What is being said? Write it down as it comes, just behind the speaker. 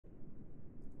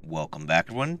Welcome back,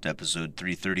 everyone, to episode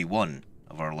 331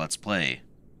 of our Let's Play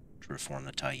to reform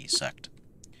the Taiyi sect.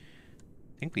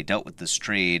 I think we dealt with this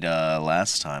trade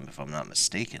last time, if I'm not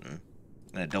mistaken.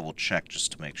 I'm going to double check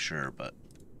just to make sure, but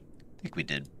I think we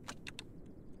did.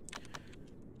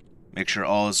 Make sure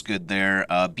all is good there.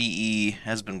 BE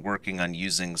has been working on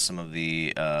using some of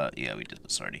the... yeah, we did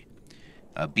this already.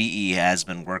 BE has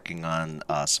been working on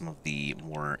some of the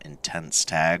more intense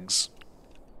tags.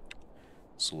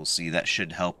 So we'll see, that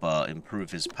should help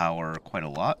improve his power quite a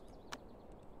lot.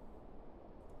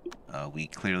 We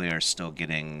clearly are still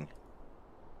getting...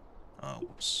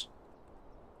 whoops.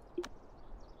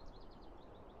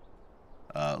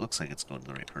 Looks like it's going to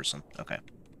the right person. Okay.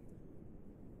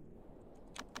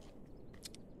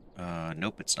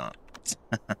 Nope, it's not.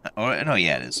 Oh, no,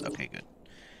 yeah, it is. Okay, good.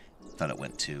 Thought it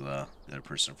went to the other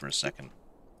person for a second.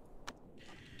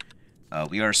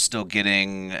 We are still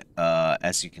getting,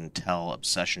 as you can tell,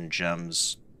 obsession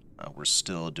gems. We're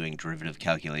still doing derivative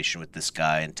calculation with this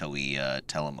guy until we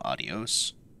tell him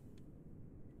adios.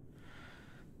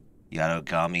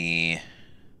 Yadogami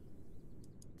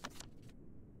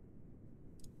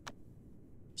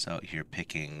is out here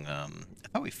picking... I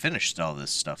thought we finished all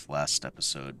this stuff last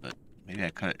episode, but maybe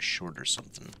I cut it short or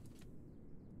something.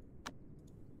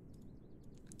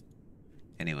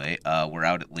 Anyway, we're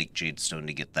out at Lake Jadestone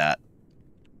to get that.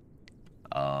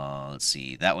 Let's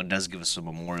see. That one does give us some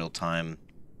memorial time.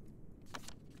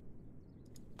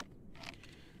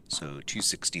 So,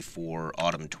 264,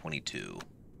 autumn 22.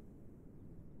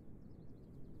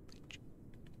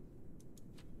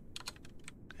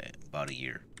 Okay, about a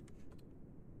year.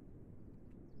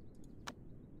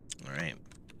 Alright.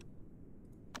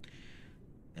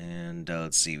 And,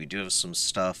 let's see. We do have some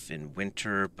stuff in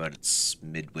winter, but it's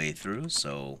midway through,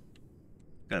 so...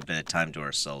 got a bit of time to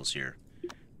ourselves here.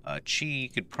 Chi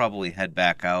could probably head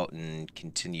back out and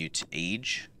continue to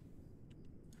age.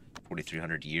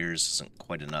 4,300 years isn't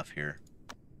quite enough here.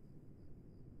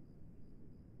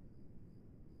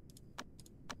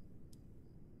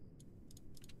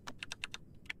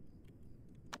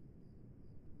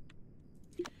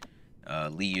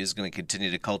 Liu is going to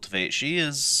continue to cultivate. She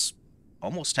is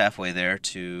almost halfway there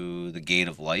to the Gate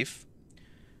of Life.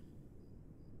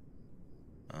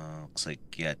 Looks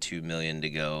like, yeah, 2 million to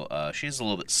go. She's a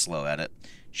little bit slow at it.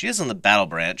 She is on the battle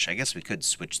branch. I guess we could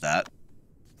switch that.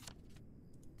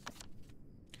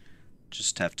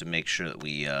 Just have to make sure that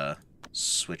we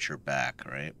switch her back,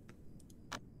 right?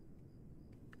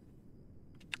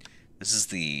 This is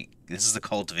the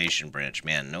cultivation branch,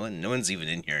 man. No one's even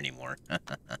in here anymore.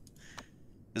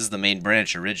 This is the main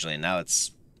branch originally, and now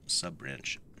it's sub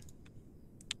branch.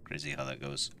 Crazy how that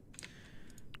goes.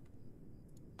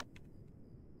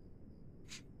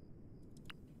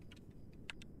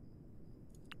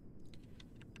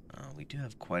 We do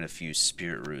have quite a few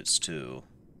spirit roots, too.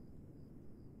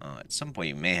 At some point,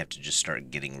 you may have to just start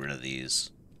getting rid of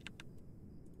these.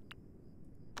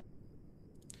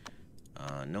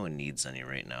 No one needs any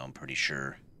right now, I'm pretty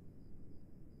sure.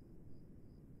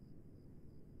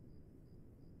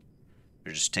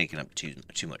 They're just taking up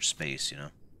too much space, you know?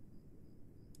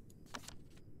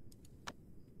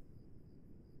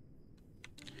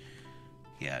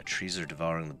 Yeah, trees are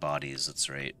devouring the bodies, that's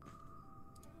right.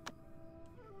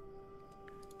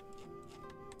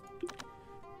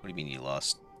 What do you mean you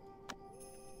lost?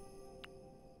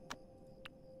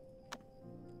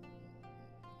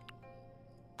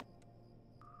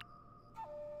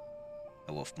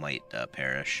 A wolf might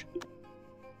perish.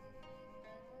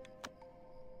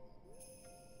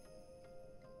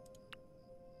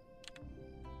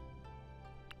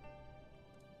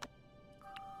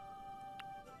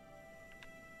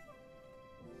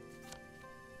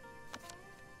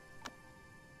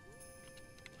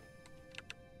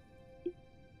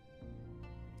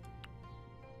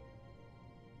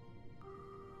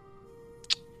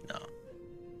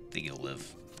 I think he'll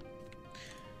live.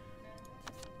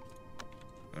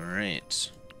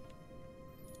 Alright.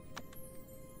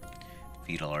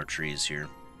 Feed all our trees here.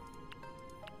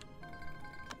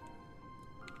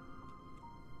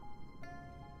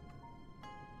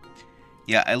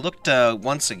 Yeah, I looked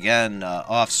once again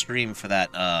off stream for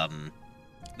that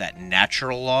that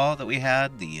natural law that we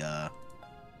had, the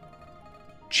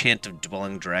Chant of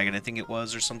Dwelling Dragon, I think it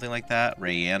was, or something like that.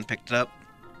 Rayanne picked it up.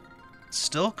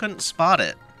 Still couldn't spot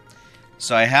it.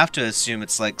 So I have to assume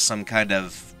it's like some kind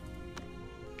of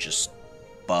just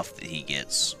buff that he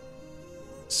gets.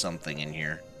 Something in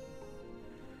here.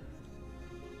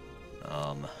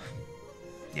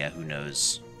 Yeah, who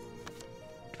knows.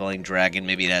 Dwelling Dragon,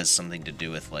 maybe it has something to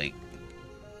do with, like,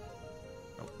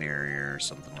 a barrier or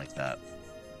something like that.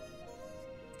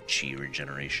 Chi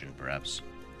regeneration, perhaps.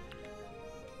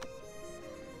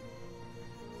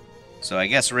 So I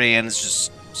guess Rayanne's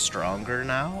just stronger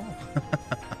now?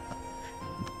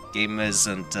 Game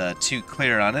isn't too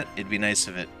clear on it. It'd be nice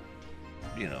if it,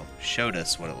 you know, showed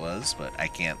us what it was, but I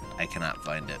cannot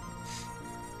find it.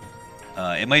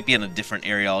 It might be in a different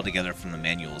area altogether from the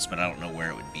manuals, but I don't know where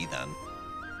it would be then.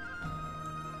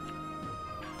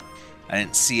 I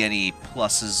didn't see any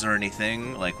pluses or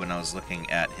anything, like when I was looking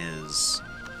at his...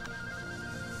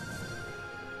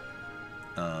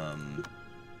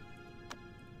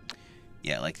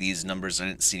 yeah, like these numbers, I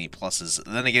didn't see any pluses.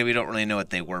 Then again, we don't really know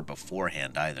what they were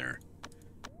beforehand either.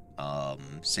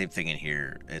 Same thing in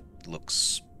here. It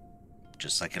looks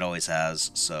just like it always has,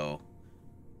 so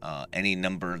any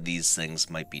number of these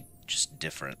things might be just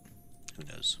different. Who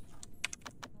knows?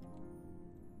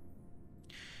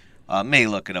 May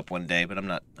look it up one day, but I'm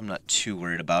not too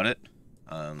worried about it.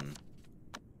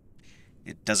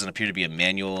 It doesn't appear to be a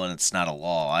manual, and it's not a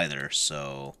law either,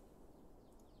 so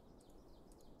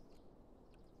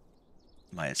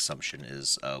my assumption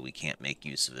is we can't make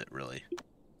use of it, really.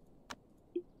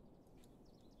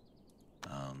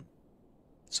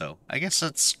 So I guess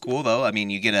that's cool, though. I mean,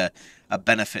 you get a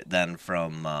benefit then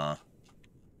from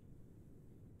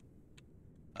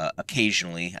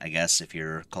occasionally, I guess, if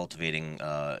you're cultivating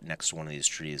next to one of these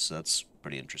trees. So that's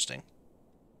pretty interesting.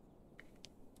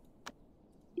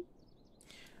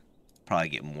 Probably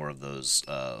get more of those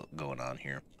going on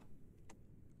here.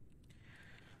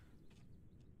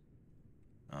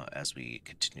 As we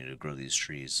continue to grow these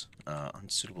trees.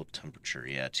 Unsuitable temperature,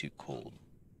 yeah, too cold.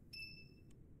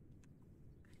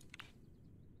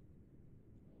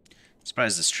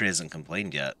 Surprised this tree hasn't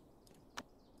complained yet.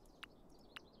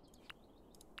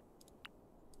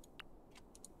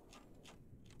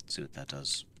 Let's see what that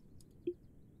does.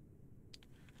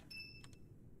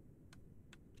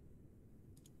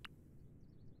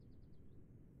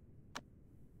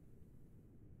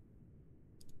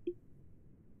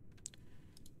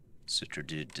 Citra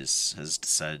Dude has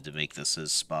decided to make this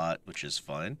his spot, which is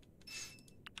fine.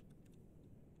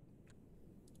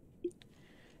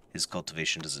 His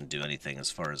cultivation doesn't do anything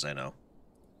as far as I know.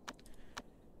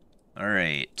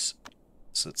 Alright.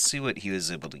 So let's see what he was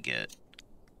able to get.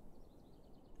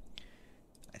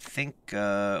 I think,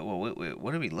 well, wait,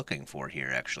 what are we looking for here,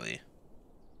 actually?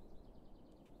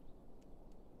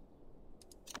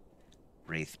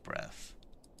 Wraith Breath.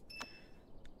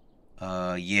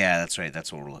 Yeah, that's right,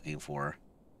 that's what we're looking for.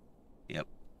 Yep.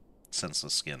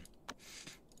 Senseless Skin.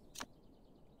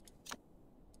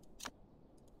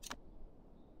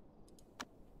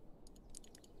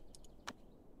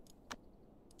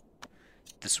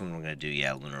 This one we're gonna do,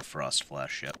 yeah, Lunar Frost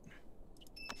Flesh, yep.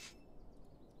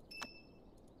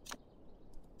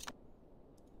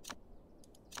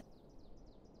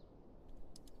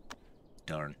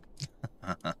 Darn.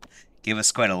 Gave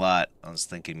us quite a lot. I was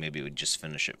thinking maybe it would just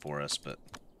finish it for us, but...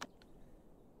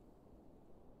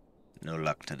 no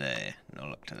luck today. No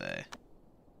luck today.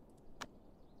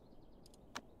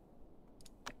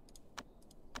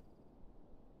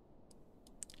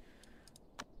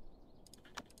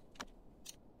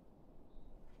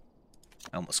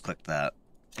 I almost clicked that.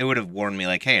 It would have warned me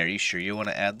like, hey, are you sure you want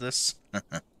to add this?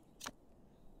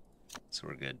 So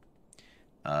we're good.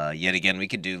 Yet again, we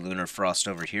could do Lunar Frost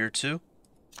over here, too.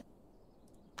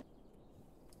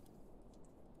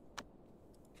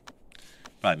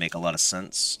 Probably make a lot of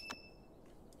sense.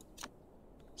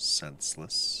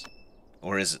 Senseless.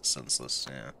 Or is it senseless?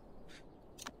 Yeah.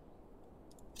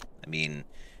 I mean,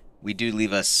 we do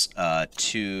leave us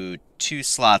two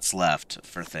slots left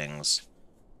for things.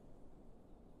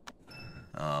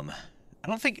 I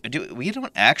don't think we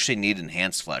don't actually need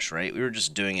enhanced flesh, right? We were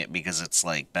just doing it because it's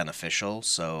like beneficial,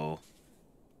 so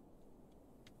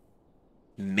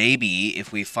maybe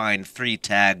if we find 3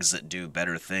 tags that do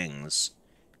better things,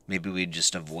 maybe we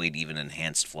just avoid even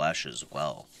enhanced flesh as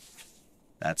well.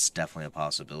 That's definitely a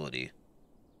possibility.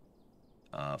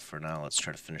 For now, let's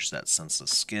try to finish that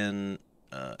Senseless Skin,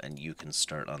 and you can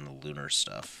start on the lunar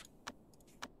stuff.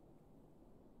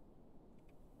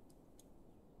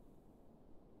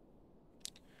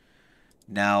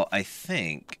 Now, I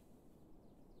think...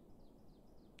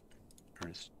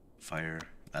 Earth, fire,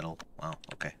 metal. Wow,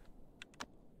 okay.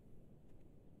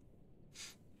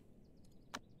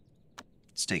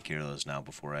 Let's take care of those now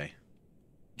before I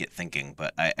get thinking.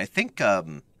 But I think,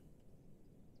 well,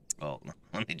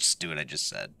 let me just do what I just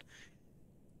said.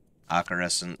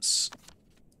 Acarescence.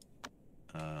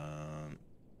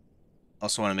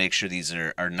 Also want to make sure these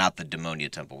are not the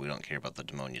Demonia Temple. We don't care about the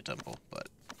Demonia Temple, but...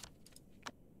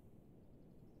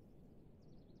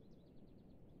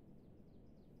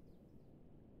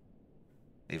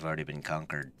 they've already been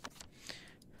conquered.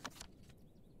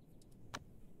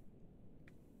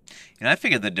 And I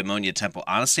figured the Demonia Temple,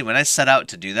 honestly, when I set out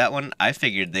to do that one, I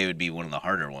figured they would be one of the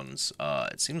harder ones.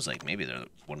 It seems like maybe they're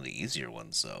one of the easier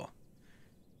ones, though.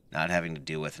 Not having to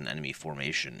deal with an enemy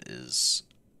formation is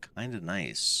kind of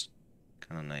nice.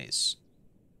 Kind of nice.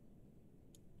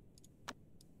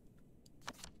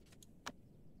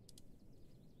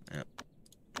 Yep.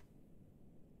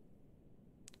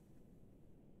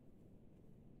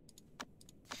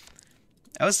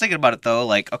 I was thinking about it, though,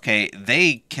 like, okay,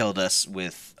 they killed us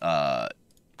with,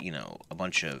 you know, a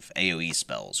bunch of AoE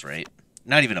spells, right?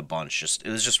 Not even a bunch, just it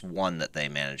was just one that they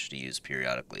managed to use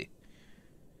periodically.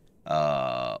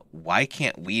 Why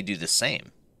can't we do the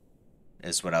same?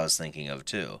 Is what I was thinking of,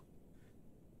 too.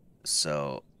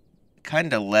 So,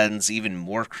 kind of lends even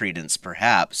more credence,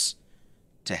 perhaps,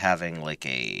 to having, like,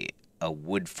 a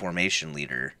wood formation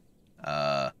leader.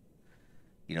 Uh,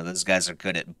 you know, those guys are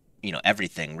good at, you know,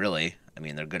 everything, really. I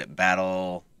mean, they're good at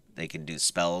battle. They can do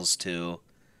spells, too.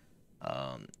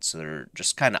 So they're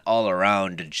just kind of all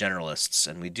around generalists.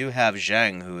 And we do have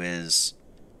Zhang, who is,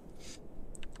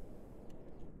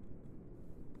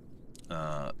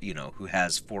 you know, who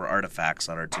has 4 artifacts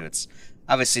on her, too. It's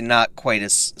obviously not quite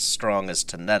as strong as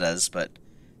Tanetta's, but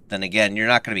then again, you're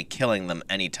not going to be killing them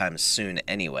anytime soon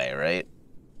anyway, right?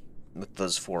 With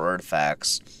those 4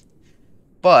 artifacts.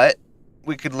 But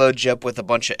we could load you up with a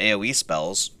bunch of AoE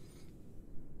spells,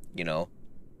 you know,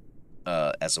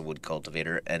 as a wood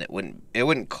cultivator, and it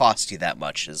wouldn't cost you that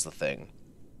much is the thing.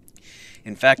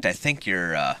 In fact, I think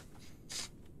I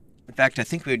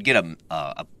think we would get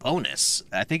a bonus.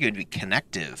 I think it would be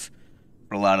connective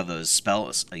for a lot of those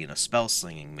spell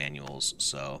slinging manuals.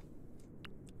 So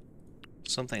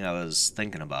something I was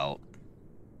thinking about.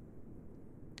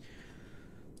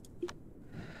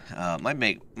 Might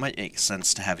make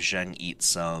sense to have Zheng eat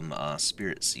some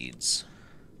spirit seeds.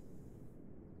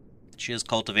 She is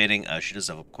cultivating. She does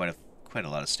have quite a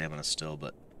lot of stamina still,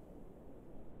 but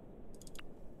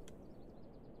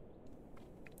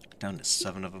down to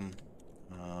 7 of them.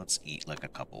 Let's eat like a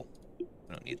couple. We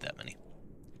don't need that many,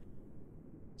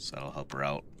 so that'll help her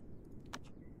out.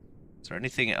 Is there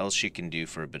anything else she can do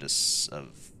for a bit of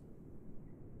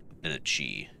chi?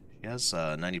 She has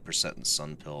 90% in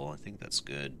Sun Pill. I think that's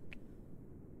good.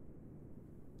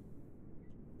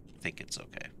 I think it's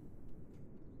okay.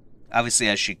 Obviously,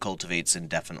 as she cultivates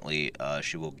indefinitely,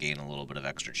 she will gain a little bit of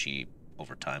extra chi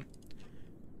over time.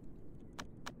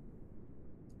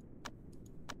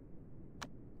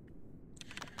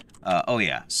 Oh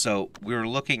yeah, so we were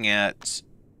looking at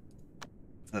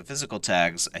the physical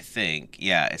tags, I think.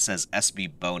 Yeah, it says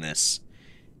SB bonus.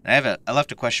 I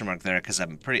left a question mark there because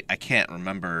I can't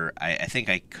remember. I think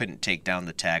I couldn't take down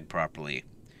the tag properly.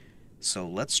 So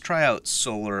let's try out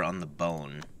solar on the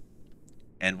bone.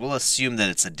 And we'll assume that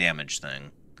it's a damage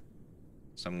thing.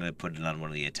 So I'm going to put it on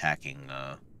one of the attacking,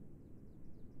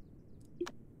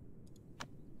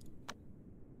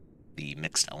 the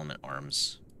mixed element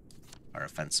arms. Our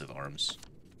offensive arms.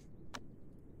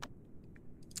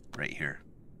 Right here.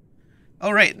 Oh,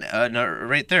 right. No,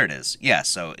 right there it is. Yeah,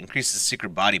 so increases secret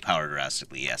body power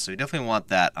drastically. Yeah, so we definitely want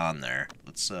that on there.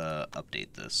 Let's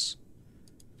update this.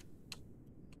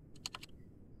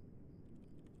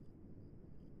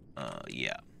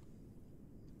 Yeah.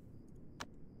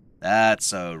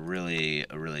 That's a really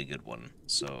good one.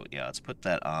 So, yeah, let's put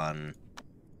that on.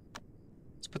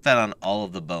 Let's put that on all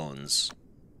of the bones.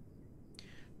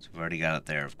 So we've already got it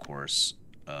there, of course.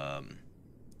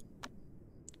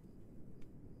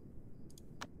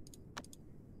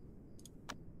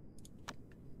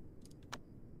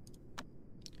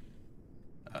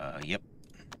 Yep.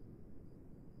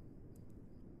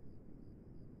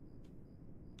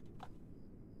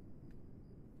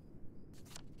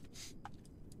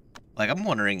 Like, I'm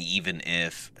wondering even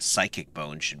if Psychic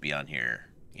Bone should be on here,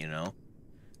 you know?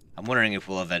 I'm wondering if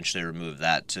we'll eventually remove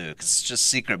that, too, because it's just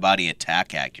secret body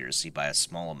attack accuracy by a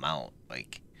small amount.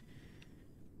 Like,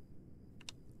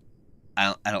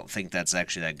 I don't think that's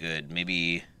actually that good.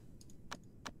 Maybe...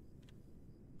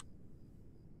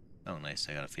 Oh, nice,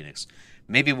 I got a Phoenix.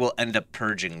 Maybe we'll end up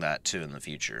purging that, too, in the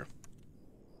future.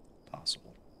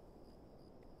 Possible.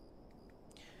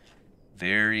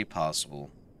 Very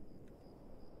possible.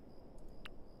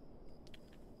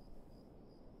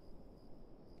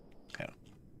 Okay.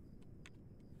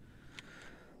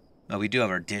 We do have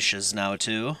our dishes now,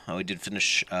 too. We did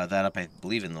finish that up, I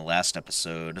believe, in the last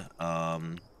episode.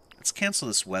 Let's cancel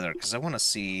this weather, because I want to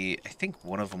see... I think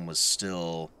one of them was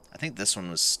still... I think this one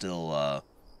was still,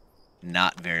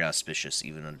 not very auspicious,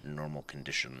 even under normal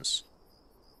conditions.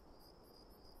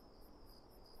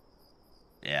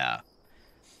 Yeah.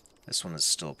 This one is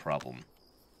still a problem.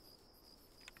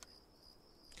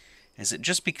 Is it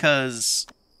just because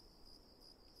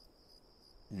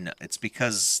No, it's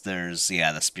because there's,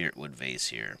 yeah, the spirit wood vase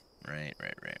here. Right,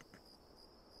 right, right.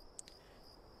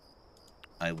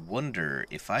 I wonder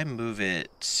if I move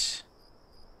it...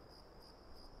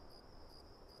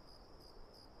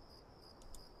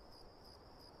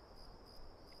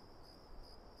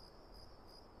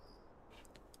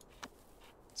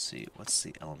 Let's see, what's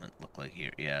the element look like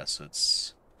here? Yeah, so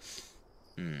it's...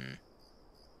 If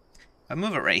I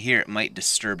move it right here, it might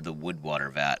disturb the wood water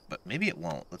vat, but maybe it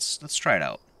won't. Let's try it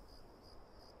out.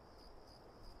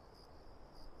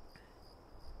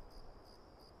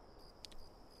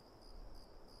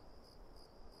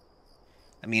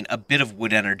 I mean, a bit of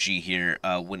wood energy here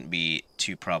wouldn't be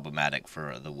too problematic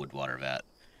for the wood water vat.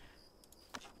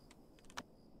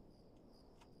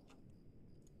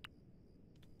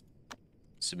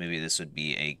 So maybe this would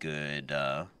be a good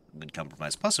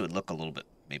compromise. Plus, it would look a little bit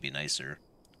maybe nicer.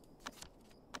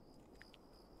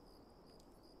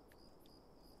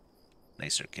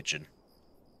 Nicer kitchen.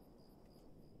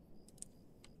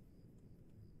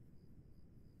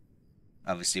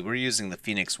 Obviously, we're using the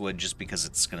Phoenix wood just because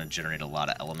it's going to generate a lot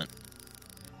of element.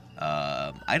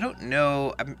 I don't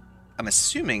know. I'm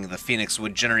assuming the Phoenix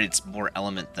wood generates more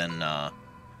element than. Why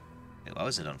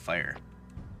was it on fire?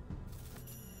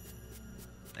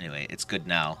 Anyway, it's good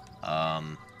now.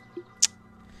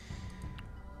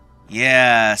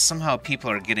 Yeah, somehow people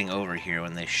are getting over here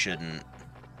when they shouldn't.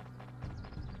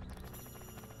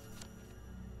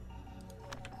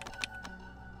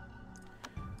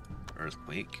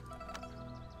 Earthquake.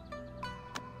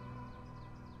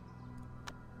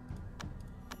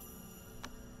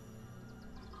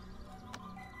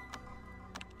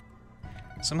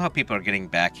 Somehow people are getting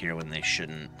back here when they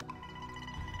shouldn't.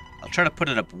 I'll try to put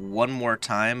it up one more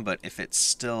time, but if it's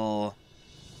still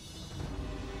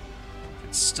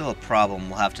a problem,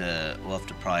 we'll have to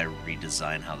probably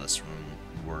redesign how this room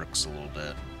works a little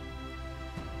bit.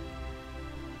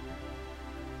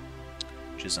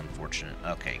 Which is unfortunate.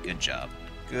 Okay, good job.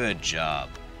 Good job.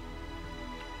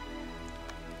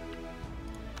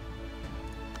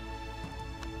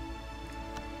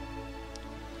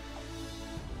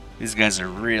 These guys are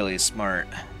really smart.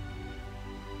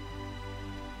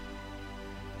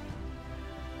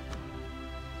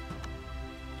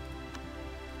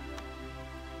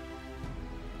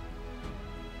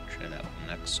 Try that one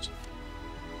next.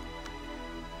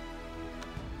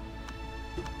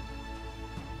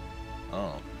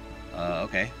 Oh.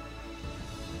 Okay.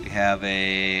 We have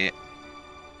a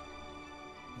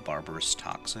barbarous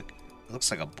toxic. It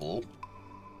looks like a bull.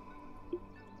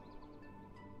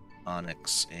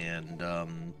 Onyx and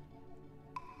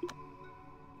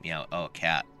meow. Oh, a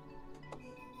cat.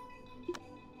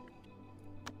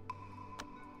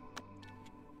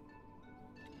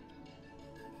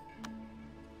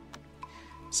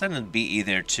 Send in BE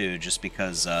there too, just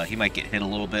because he might get hit a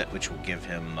little bit, which will give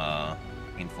him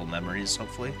painful memories,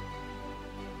 hopefully.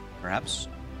 Perhaps.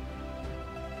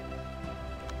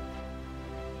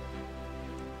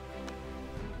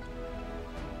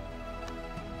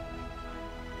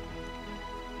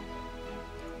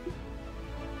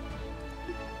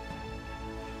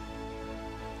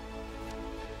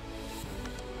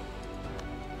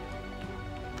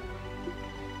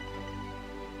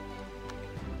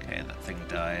 Okay, that thing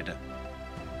died.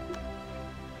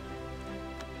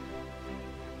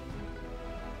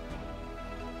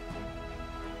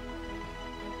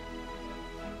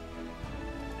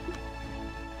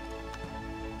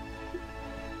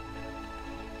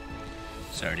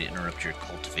 Sorry to interrupt your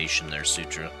cultivation there,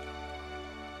 Sutra.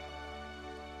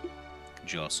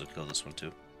 Could you also kill this one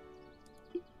too?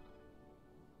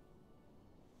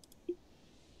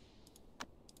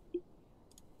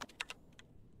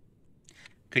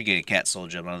 Could get a cat soul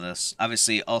gem out of this.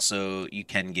 Obviously, also, you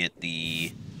can get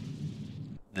the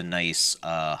nice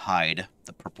hide,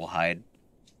 the purple hide.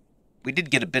 We did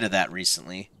get a bit of that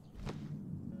recently.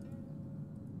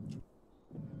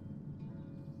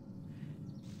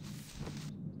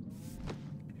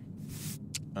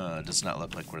 It does not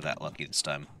look like we're that lucky this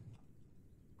time.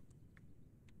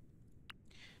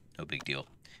 No big deal.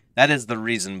 That is the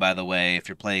reason, by the way, if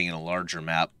you're playing in a larger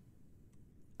map,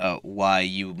 why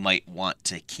you might want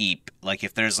to keep, like,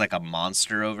 if there's like a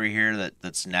monster over here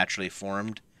that's naturally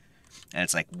formed, and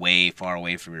it's like way far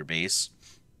away from your base,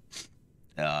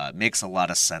 it makes a lot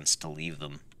of sense to leave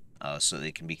them, so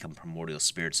they can become primordial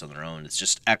spirits on their own. It's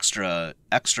just extra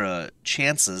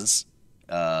chances,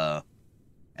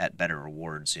 at better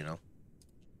rewards, you know?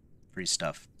 Free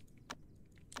stuff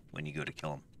when you go to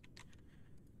kill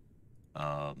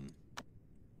them.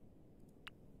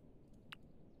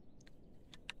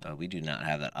 We do not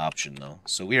have that option, though.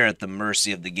 So we are at the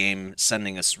mercy of the game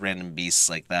sending us random beasts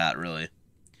like that, really.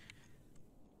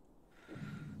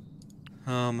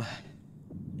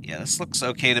 Yeah, this looks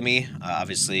okay to me.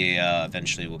 Obviously,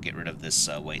 eventually we'll get rid of this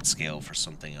white scale for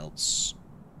something else.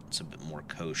 It's a bit more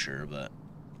kosher, but...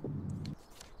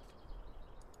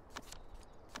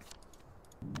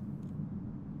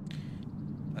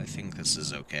 I think this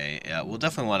is okay. Yeah, we'll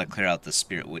definitely want to clear out the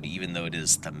spirit wood, even though it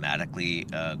is thematically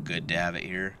good to have it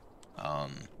here.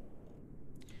 Um,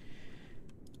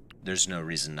 there's no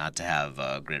reason not to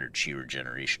have greater chi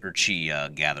regeneration or chi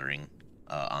gathering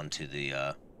onto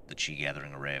the chi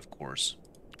gathering array. Of course,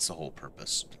 it's the whole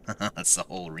purpose. That's the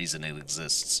whole reason it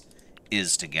exists,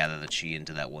 is to gather the chi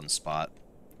into that one spot.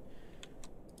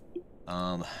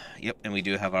 Yep, and we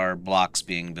do have our blocks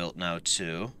being built now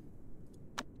too.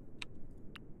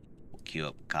 We'll queue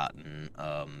up cotton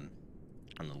on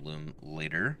the loom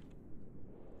later.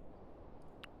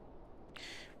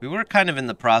 We were kind of in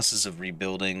the process of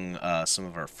rebuilding some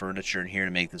of our furniture in here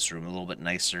to make this room a little bit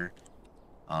nicer.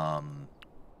 I'm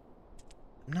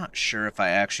not sure if I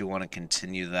actually want to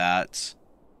continue that.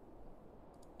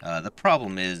 The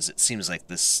problem is, it seems like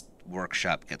this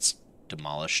workshop gets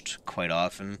demolished quite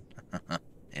often.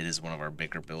 It is one of our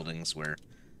bigger buildings where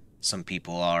some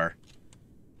people are.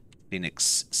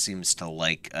 Phoenix seems to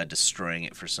like destroying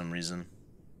it for some reason.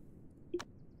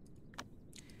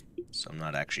 So I'm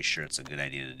not actually sure it's a good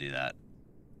idea to do that.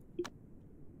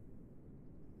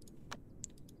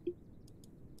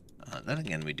 Then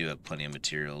again, we do have plenty of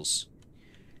materials.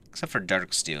 Except for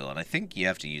dark steel, and I think you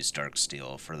have to use dark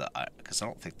steel for the... because I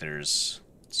don't think there's...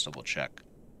 Let's double check.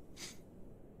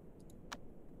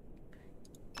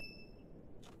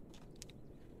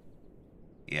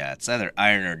 Yeah, it's either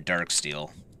iron or dark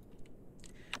steel.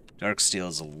 Dark steel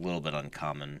is a little bit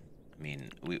uncommon. I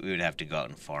mean, we would have to go out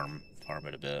and farm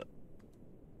it a bit.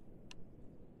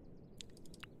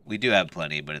 We do have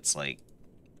plenty, but it's like,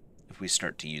 if we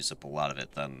start to use up a lot of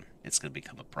it, then it's going to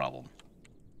become a problem.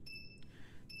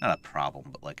 Not a problem,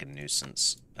 but like a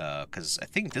nuisance. Because I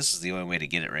think this is the only way to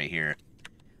get it right here.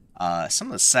 Some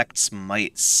of the sects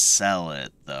might sell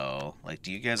it, though. Like,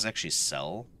 do you guys actually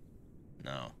sell?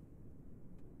 No.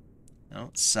 I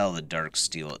don't sell the dark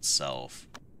steel itself.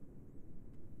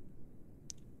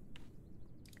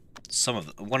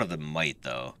 One of them might,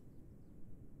 though.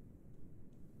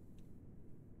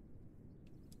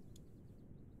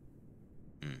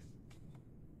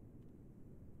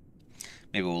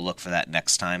 Maybe we'll look for that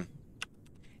next time.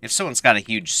 If someone's got a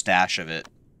huge stash of it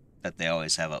that they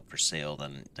always have up for sale,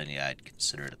 then yeah, I'd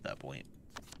consider it at that point.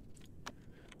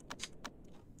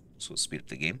 So we'll speed up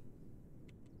the game.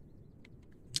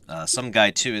 Some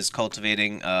guy, too, is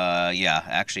cultivating. Yeah,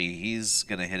 actually, he's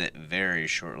going to hit it very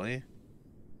shortly.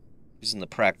 He's in the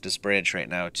practice branch right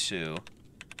now, too.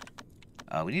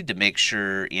 We need to make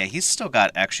sure... Yeah, he's still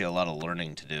got, actually, a lot of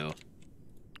learning to do.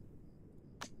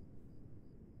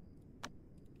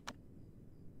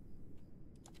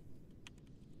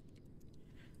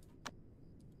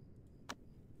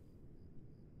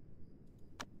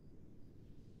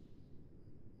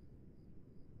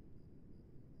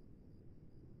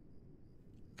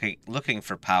 Okay, looking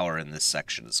for power in this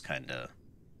section is kind of...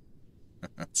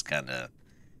 it's kind of...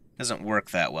 doesn't work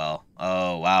that well.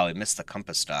 Oh, wow, I missed the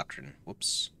compass doctrine.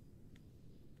 Whoops.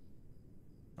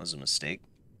 That was a mistake.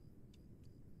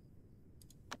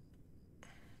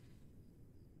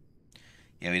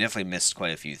 Yeah, we definitely missed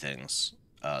quite a few things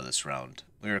this round.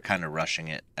 We were kind of rushing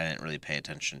it. I didn't really pay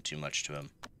attention too much to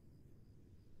him.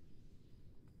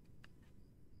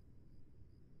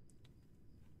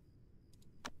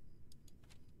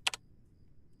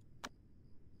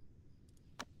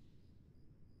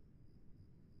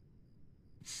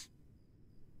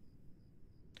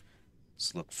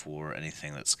 Let's look for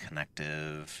anything that's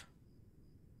connective.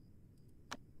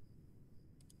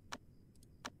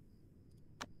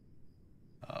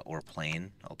 Or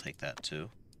plane. I'll take that too.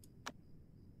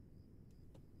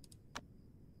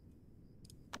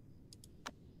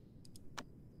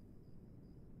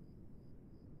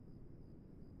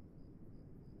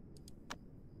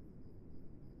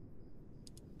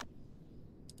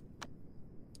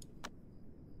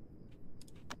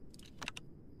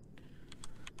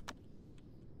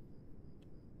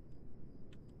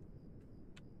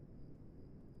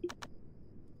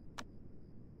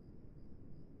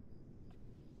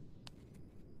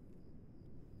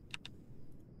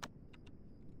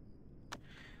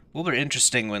 Will be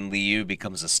interesting when Liu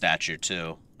becomes a statue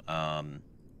too.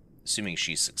 Assuming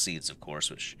she succeeds, of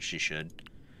course, which she should.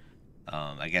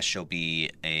 I guess she'll be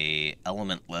a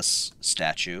elementless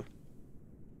statue.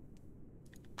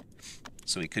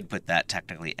 So we could put that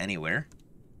technically anywhere.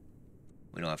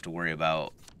 We don't have to worry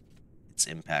about its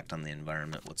impact on the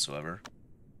environment whatsoever.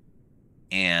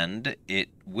 And it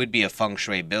would be a feng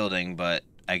shui building, but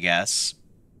I guess,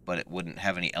 but it wouldn't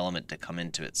have any element to come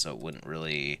into it, so it wouldn't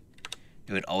really,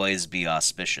 it would always be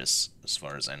auspicious, as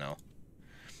far as I know.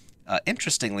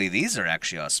 Interestingly, these are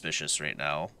actually auspicious right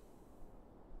now.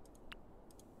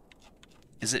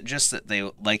 Is it just that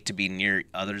they like to be near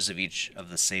others of each of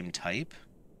the same type?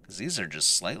 Because these are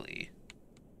just slightly...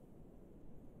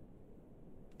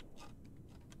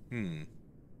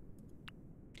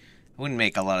 Wouldn't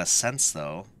make a lot of sense,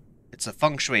 though. It's a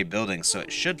feng shui building, so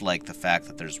it should like the fact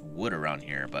that there's wood around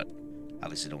here, but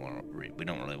obviously we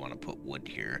don't really want to put wood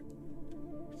here.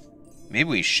 Maybe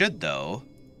we should, though.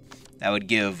 That would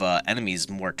give enemies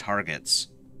more targets.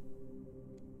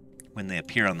 When they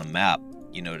appear on the map,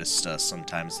 you notice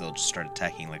sometimes they'll just start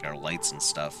attacking like our lights and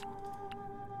stuff.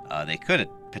 They could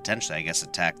potentially, I guess,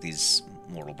 attack these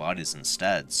mortal bodies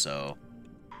instead, so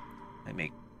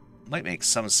might make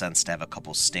some sense to have a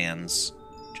couple stands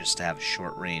just to have a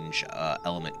short-range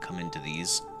element come into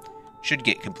these. Should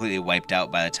get completely wiped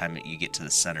out by the time that you get to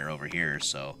the center over here,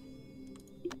 so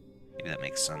maybe that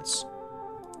makes sense.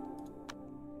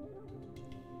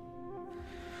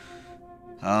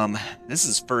 This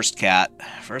is First Cat.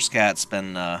 First Cat's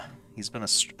been, he's been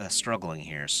struggling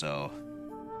here, so,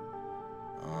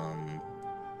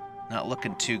 not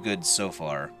looking too good so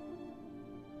far.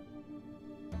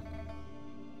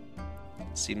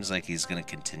 Seems like he's gonna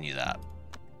continue that.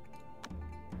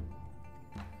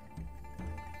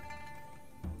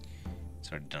 He's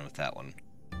already done with that one.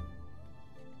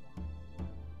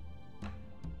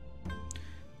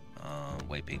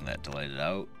 Wiping that delighted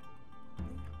out.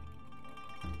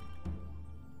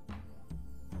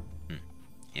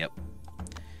 Yep.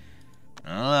 I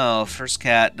don't know, First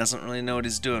Cat doesn't really know what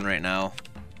he's doing right now.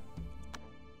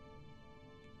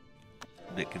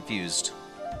 A bit confused.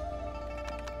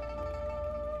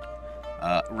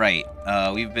 Right.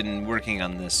 We've been working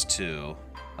on this too.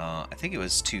 I think it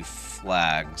was 2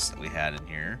 flags that we had in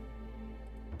here.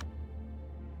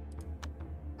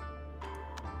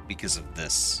 Because of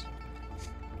this.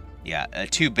 Yeah,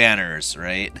 2 banners,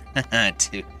 right?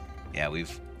 2. Yeah,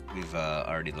 we've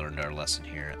already learned our lesson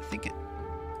here. I think it...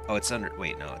 Oh, it's under...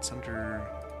 Wait, no, it's under...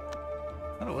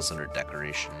 I thought it was under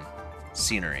decoration.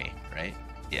 Scenery, right?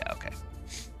 Yeah, okay.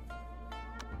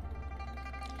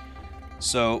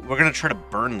 So, we're gonna try to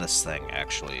burn this thing,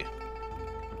 actually.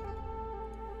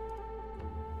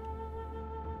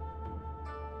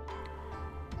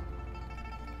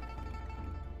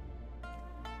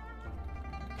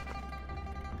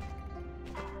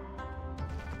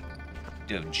 We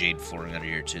do have jade flooring under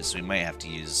here, too, so we might have to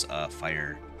use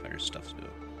fire stuff, too.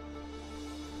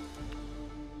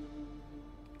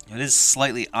 It is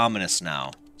slightly ominous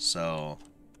now, so...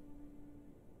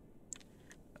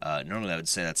 normally I would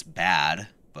say that's bad,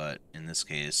 but in this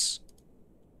case...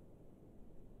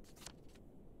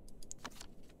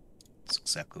 That's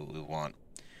exactly what we want.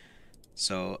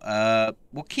 So,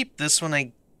 we'll keep this one,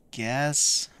 I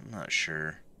guess. I'm not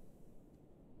sure.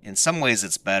 In some ways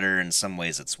it's better, in some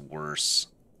ways it's worse.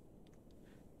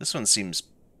 This one seems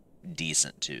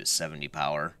decent, too. 70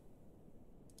 power.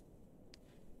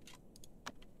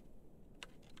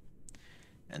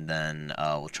 And then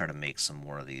we'll try to make some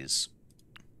more of these.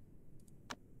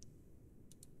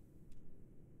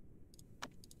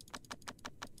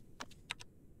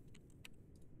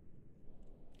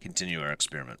 Continue our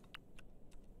experiment.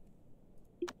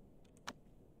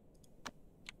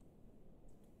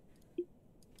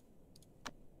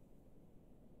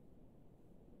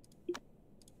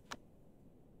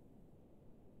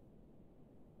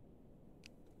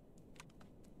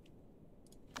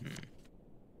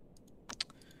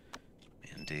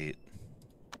 Mandate.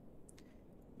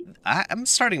 I'm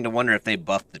starting to wonder if they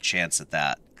buffed the chance at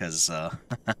that, because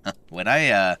when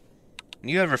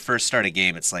you ever first start a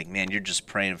game, it's like, man, you're just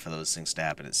praying for those things to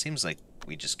happen. It seems like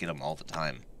we just get them all the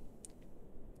time.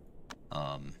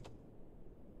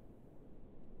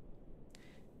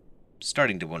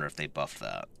 Starting to wonder if they buffed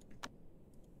that.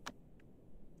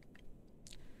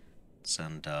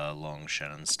 Send Long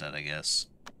Shen instead, I guess.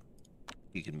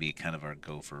 He can be kind of our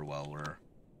gopher while we're...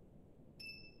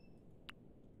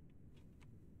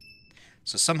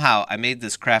 So somehow I made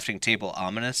this crafting table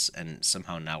ominous, and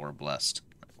somehow now we're blessed.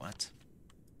 Like, what?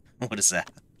 What is that?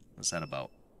 What's that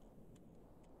about?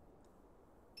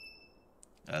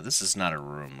 This is not a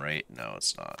room, right? No,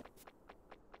 it's not.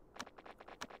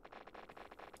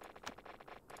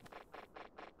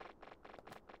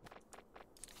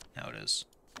 Now it is.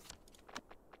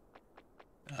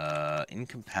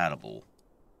 Incompatible.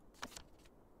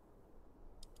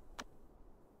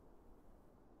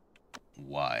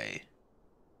 Why?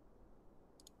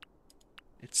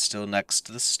 It's still next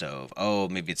to the stove. Oh,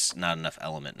 maybe it's not enough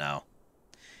element now.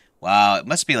 Wow, it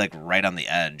must be like right on the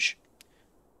edge.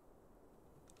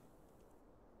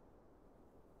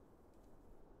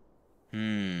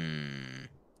 Hmm.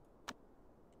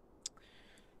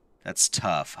 That's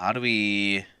tough. How do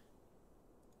we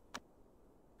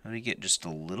get just a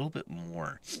little bit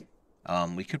more?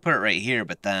 We could put it right here,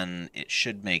 but then it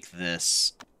should make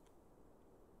this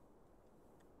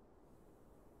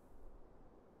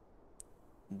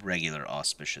regular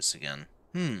auspicious again.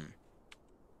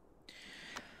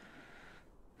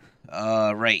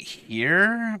 Right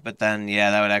here, but then,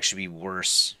 yeah, that would actually be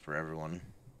worse for everyone.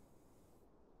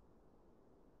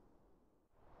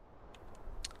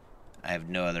 I have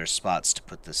no other spots to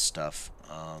put this stuff.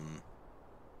 I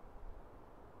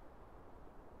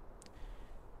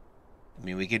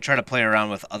mean, we could try to play around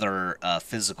with other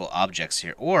physical objects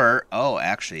here. Or, oh,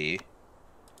 actually,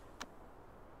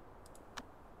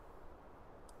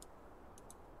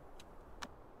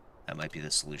 that might be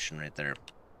the solution right there.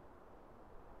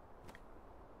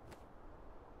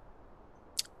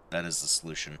 That is the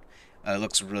solution. It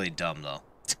looks really dumb, though.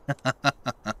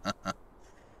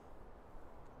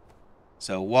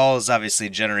 So walls obviously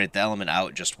generate the element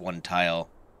out just one tile.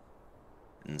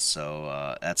 And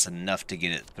so that's enough to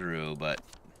get it through, but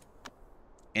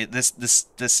this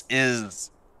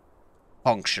is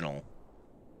functional.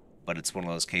 But it's one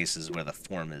of those cases where the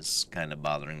form is kind of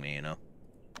bothering me, you know?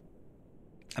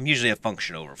 I'm usually a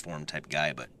function over form type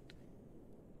guy, but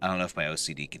I don't know if my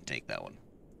OCD can take that one.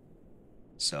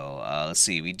 So, let's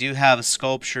see. We do have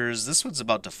sculptures. This one's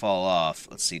about to fall off.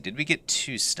 Let's see. Did we get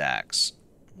 2 stacks?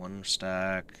 1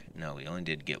 stack? No, we only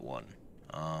did get 1.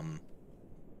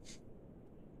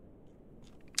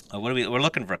 What are we're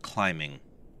looking for climbing.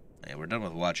 Yeah, we're done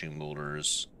with watching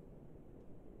boulders.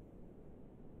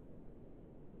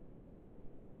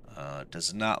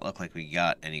 Does not look like we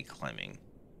got any climbing.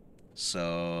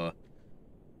 So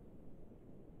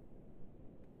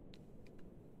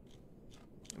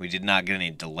we did not get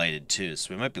any delighted too,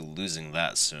 so we might be losing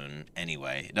that soon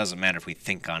anyway. It doesn't matter if we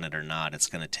think on it or not, it's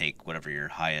going to take whatever your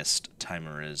highest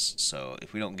timer is. So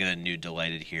if we don't get a new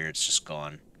delighted here, it's just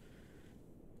gone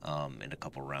in a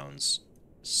couple rounds.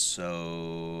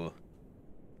 So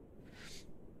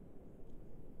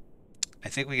I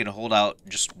think we can hold out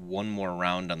just one more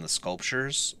round on the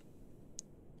sculptures.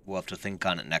 We'll have to think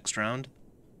on it next round.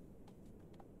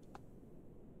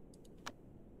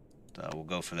 We'll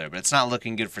go for there, but it's not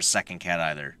looking good for second cat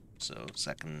either. So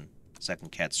second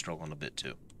cat's struggling a bit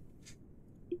too.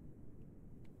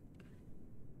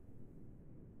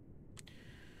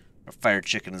 Our fire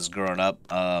chicken is growing up.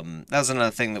 That was another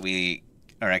thing that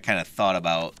I kind of thought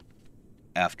about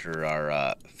after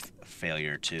our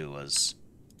failure too, was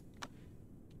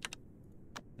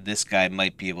this guy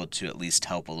might be able to at least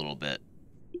help a little bit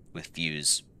with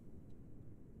fuse.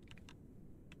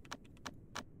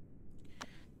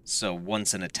 So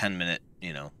once in a 10-minute,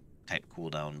 you know, type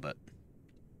cooldown, but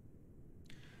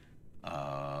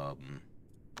let's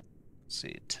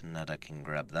see, Tanetta can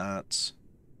grab that.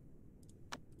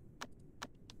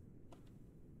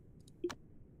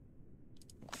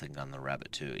 We'll think on the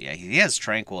rabbit too. Yeah, he has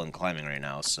tranquil and climbing right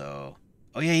now, so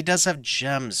oh yeah, he does have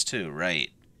gems too,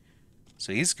 right?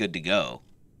 So he's good to go.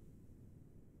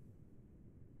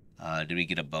 Did we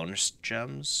get a bonus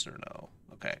gems or no?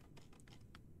 Okay.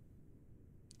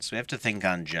 So we have to think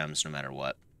on gems no matter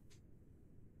what.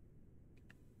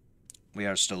 We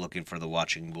are still looking for the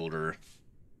watching boulder.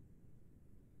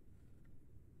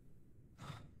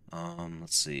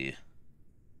 Let's see.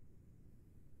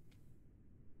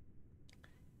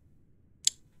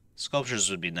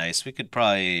 Sculptures would be nice. We could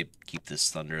probably keep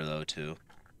this thunder though too.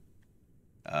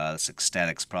 This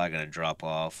ecstatic's probably gonna drop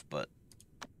off, but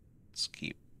let's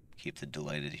keep the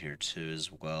delighted here too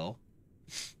as well.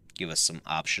 Give us some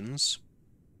options.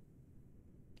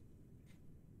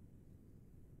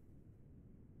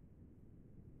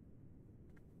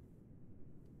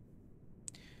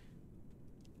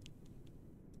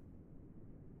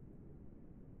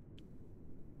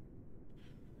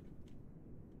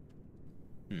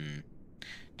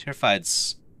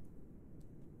 Terrified's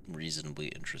reasonably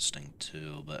interesting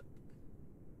too, but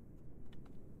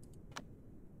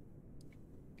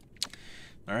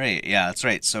alright, yeah, that's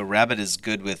right. So Rabbit is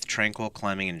good with tranquil,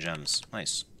 climbing, and gems.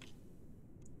 Nice.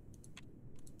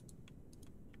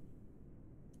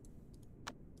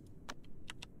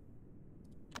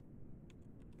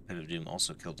 Pit of Doom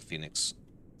also killed the Phoenix.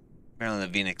 Apparently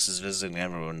the Phoenix is visiting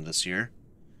everyone this year.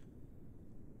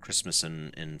 Christmas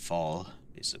in fall,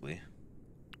 basically.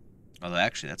 Although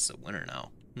actually that's the winter now.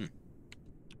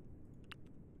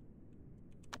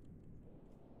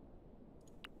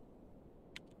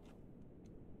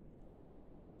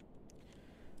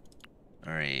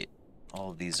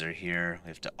 these are here. We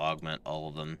have to augment all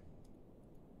of them.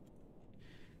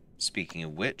 Speaking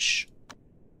of which,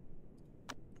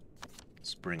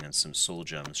 let's bring in some soul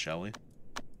gems, shall we?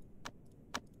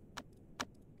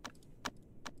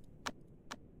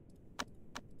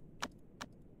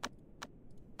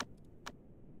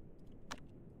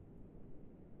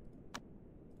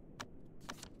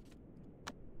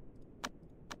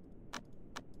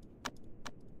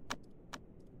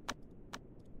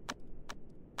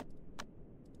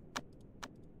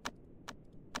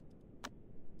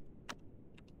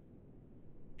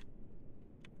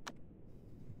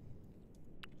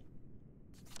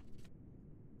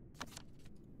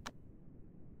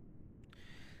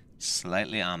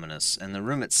 Slightly ominous. And the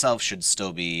room itself should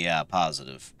still be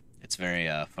positive. It's very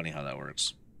funny how that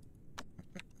works.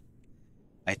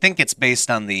 I think it's based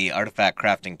on the artifact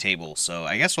crafting table, so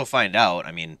I guess we'll find out.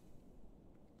 I mean,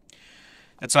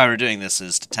 that's why we're doing this,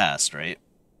 is to test, right?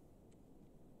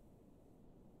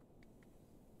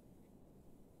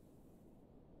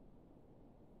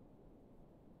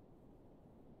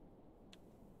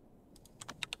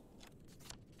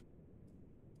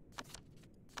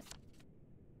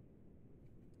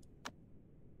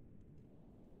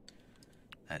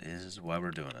 That is why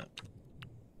we're doing it.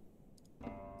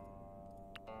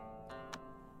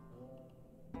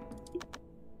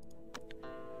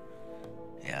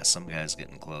 Yeah, some guy's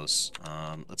getting close.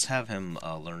 Let's have him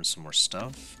learn some more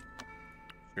stuff.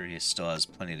 Sure, he still has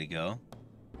plenty to go.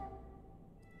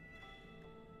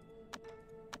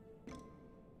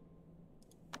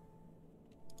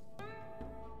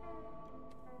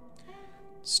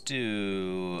 Let's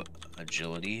do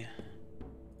agility.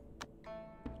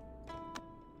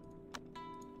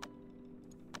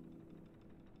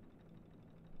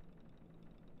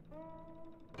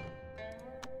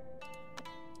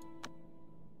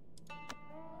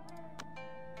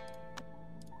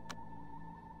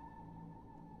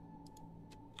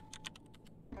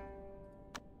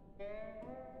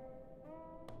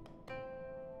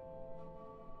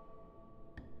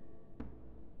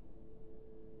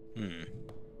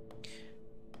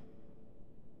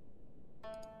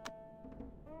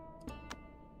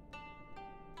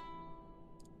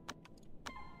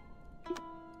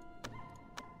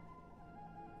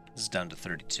 This is down to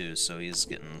 32, so he's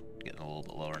getting a little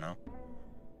bit lower now.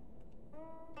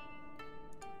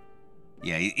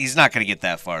 Yeah, he's not going to get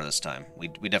that far this time. We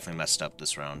definitely messed up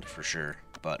this round, for sure.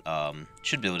 But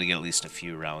should be able to get at least a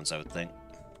few rounds, I would think.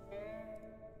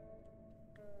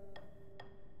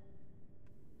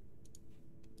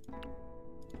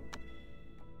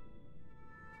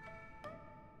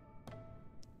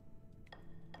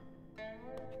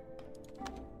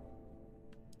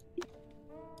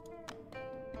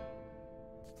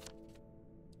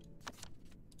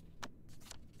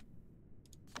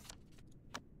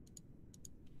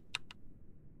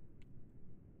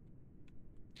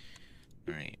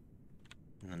 Alright.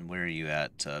 And then where are you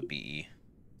at, BE?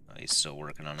 Oh, he's still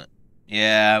working on it.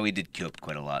 Yeah, we did queue up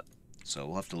quite a lot. So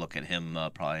we'll have to look at him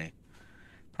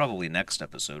probably next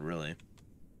episode, really.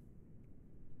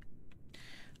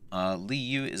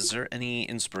 Liu, is there any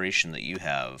inspiration that you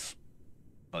have?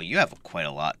 Oh, you have quite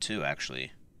a lot, too,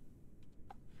 actually.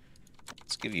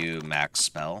 Let's give you max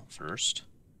spell first.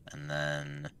 And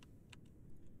then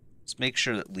let's make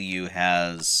sure that Liu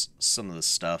has some of the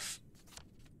stuff.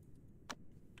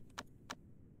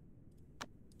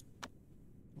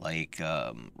 Like,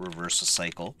 reverse a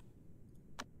cycle.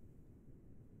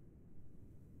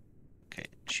 Okay,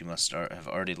 she must have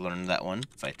already learned that one.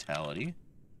 Vitality.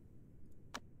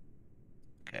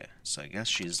 Okay, so I guess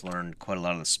she's learned quite a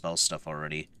lot of the spell stuff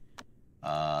already.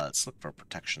 Let's look for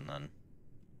protection then.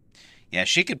 Yeah,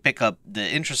 she could pick up... The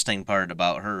interesting part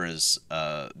about her is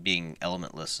being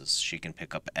elementless is she can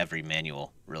pick up every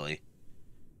manual, really.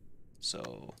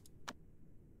 So...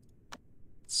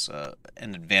 it's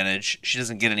an advantage. She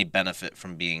doesn't get any benefit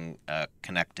from being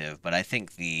connective, but I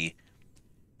think the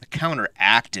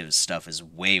counteractive stuff is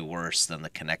way worse than the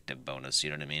connective bonus, you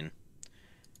know what I mean?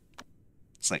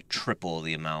 It's like triple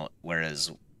the amount,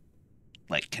 whereas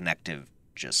like connective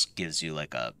just gives you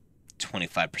like a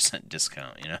 25%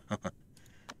 discount, you know?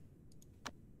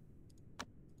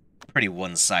 Pretty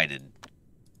one-sided.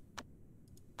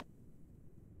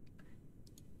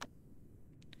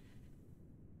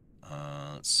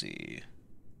 Let's see.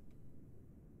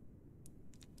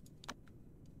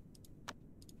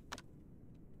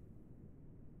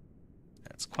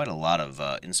 That's quite a lot of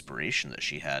inspiration that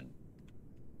she had.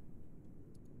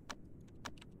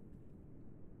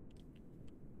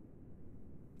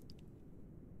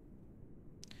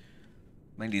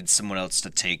 Might need someone else to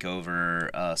take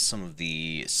over some of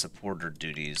the supporter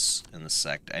duties in the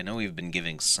sect. I know we've been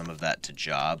giving some of that to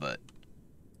Ja, but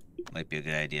it might be a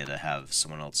good idea to have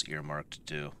someone else earmarked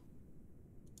too.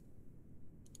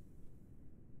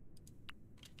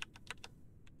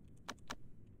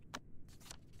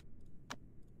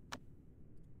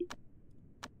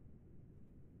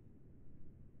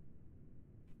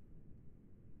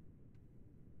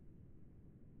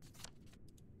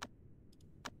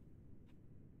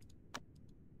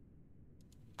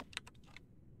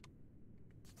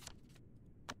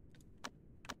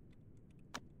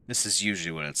 This is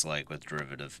usually what it's like with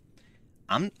derivative.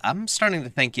 I'm starting to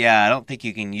think, yeah, I don't think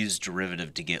you can use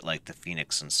derivative to get like the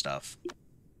Phoenix and stuff.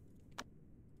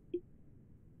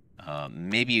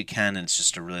 Maybe you can, and it's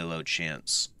just a really low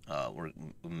chance. We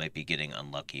might be getting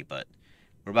unlucky, but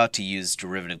we're about to use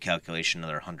derivative calculation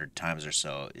another 100 times or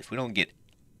so. If we don't get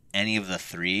any of the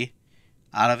 3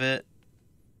 out of it,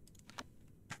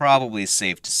 probably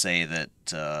safe to say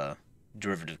that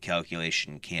derivative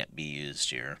calculation can't be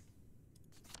used here.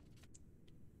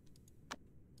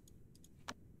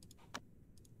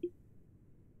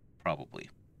 Probably.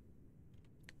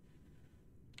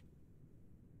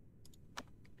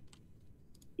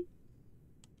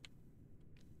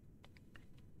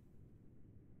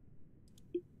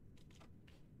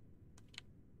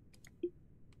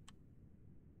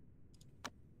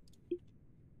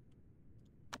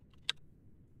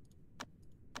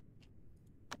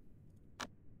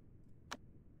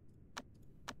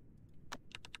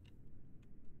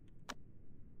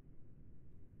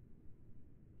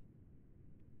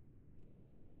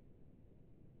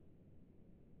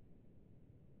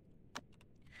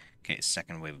 Okay,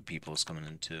 second wave of people is coming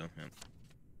in too. Yep.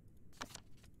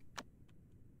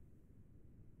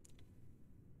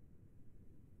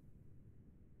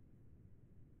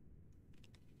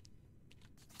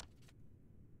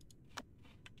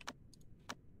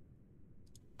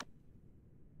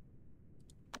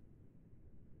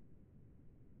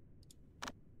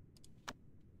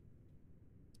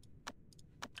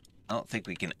 I don't think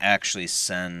we can actually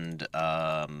send,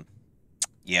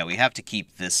 yeah, we have to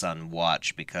keep this on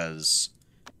watch because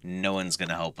no one's going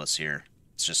to help us here.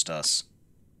 It's just us.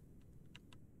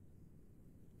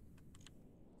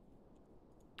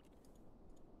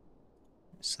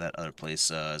 So that other place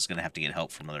is going to have to get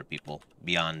help from other people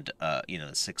beyond, you know,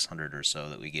 the 600 or so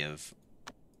that we give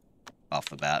off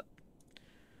the bat.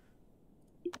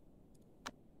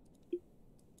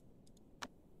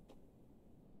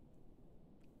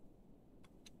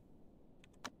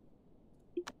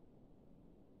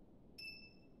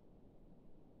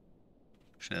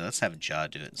 Actually, let's have Ja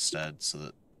do it instead so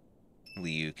that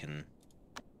Liu can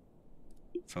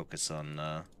focus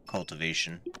on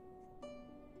cultivation.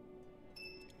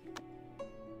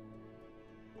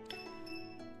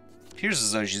 Appears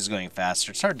as though she's going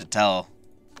faster. It's hard to tell.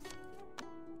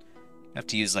 You have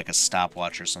to use like a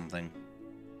stopwatch or something.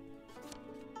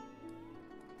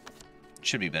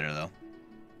 Should be better though.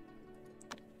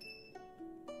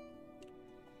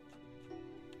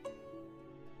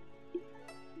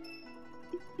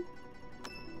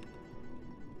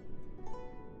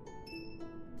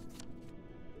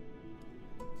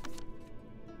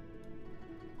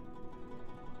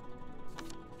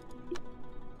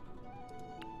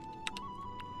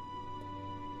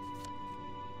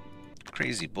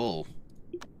 Crazy bull.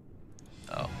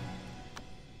 Oh.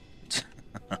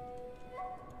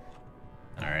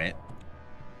 Alright.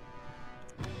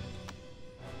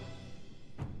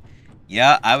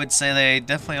 Yeah, I would say they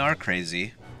definitely are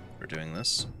crazy for doing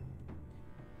this.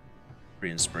 Free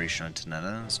inspiration on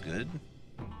Tanetta is good.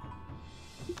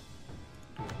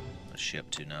 What's she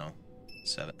up to now?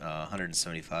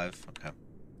 175? Okay.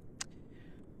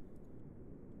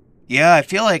 Yeah, I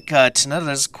feel like Tanetta,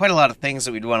 there's quite a lot of things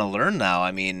that we'd want to learn now.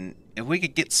 I mean, if we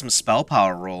could get some spell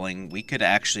power rolling, we could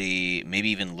actually maybe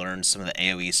even learn some of the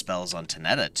AoE spells on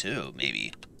Tanetta too,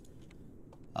 maybe.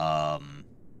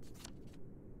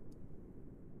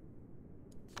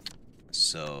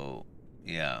 So,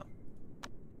 yeah.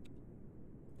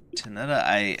 Tanetta,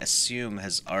 I assume,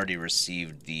 has already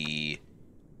received the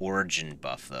origin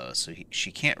buff, though, so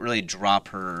she can't really drop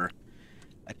her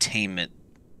attainment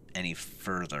any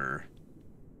further.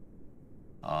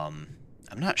 I'm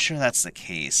not sure that's the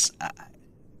case. I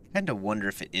kind of wonder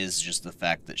if it is just the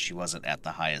fact that she wasn't at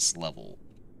the highest level.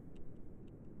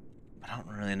 I don't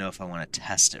really know if I want to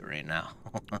test it right now.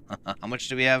 How much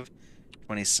do we have?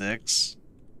 26?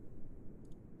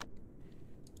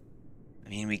 I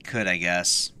mean, we could, I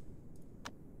guess.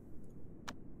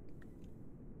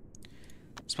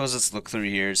 Suppose let's look through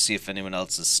here, see if anyone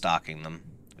else is stocking them.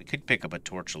 We could pick up a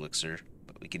torch elixir,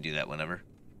 but we can do that whenever.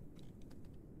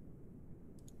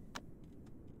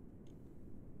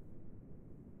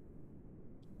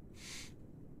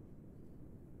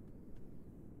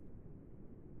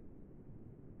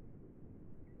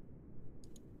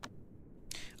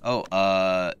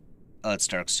 Oh, it's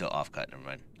dark steel offcut. Never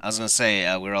mind. I was gonna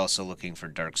say we're also looking for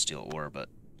dark steel ore, but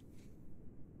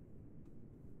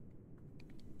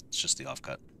it's just the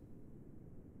offcut.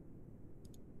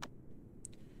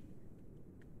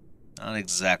 Not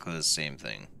exactly the same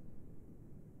thing.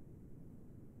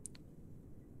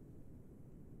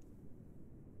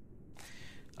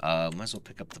 Might as well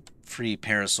pick up the free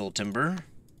parasol timber.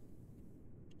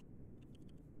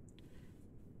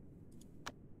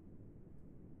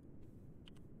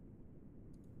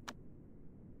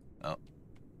 Oh.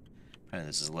 Apparently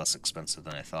this is less expensive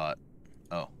than I thought.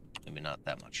 Oh, maybe not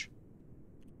that much.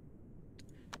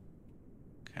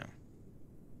 Okay.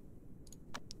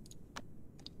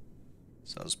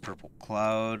 So that was purple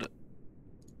cloud.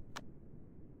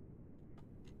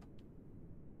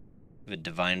 We have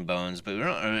divine bones, but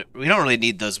we don't really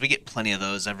need those. We get plenty of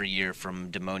those every year from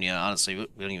Demonia. Honestly, we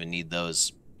don't even need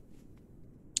those.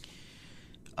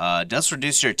 It does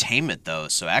reduce your attainment though,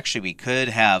 so actually we could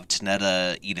have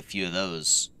Tanetta eat a few of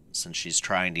those since she's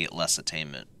trying to get less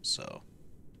attainment. So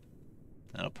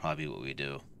that'll probably be what we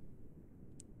do.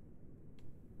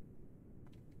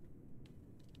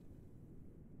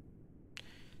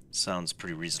 Sounds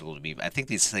pretty reasonable to me. I think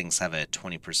these things have a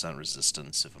 20%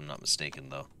 resistance, if I'm not mistaken,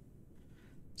 though.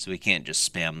 So we can't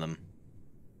just spam them.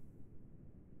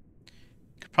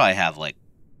 Could probably have, like,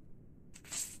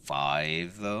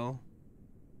 5, though.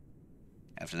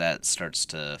 After that, it starts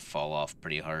to fall off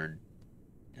pretty hard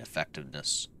in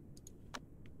effectiveness.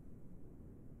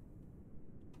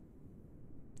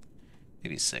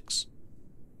 Maybe 6.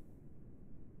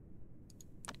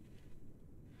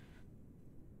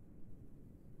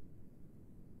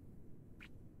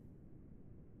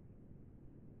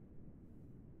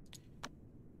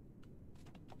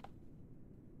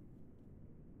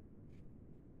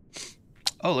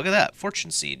 Oh, look at that. Fortune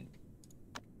Seed.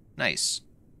 Nice.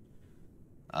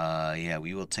 Yeah,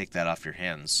 we will take that off your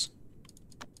hands.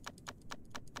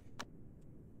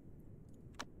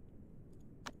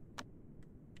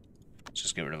 Let's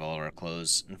just get rid of all of our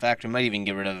clothes. In fact, we might even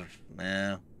get rid of...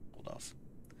 hold off.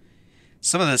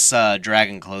 Some of this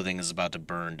dragon clothing is about to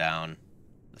burn down.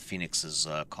 The Phoenix has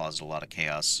caused a lot of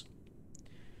chaos.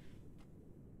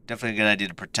 Definitely a good idea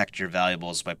to protect your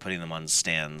valuables by putting them on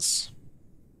stands.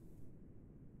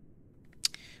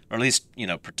 Or at least, you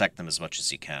know, protect them as much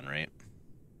as you can, right?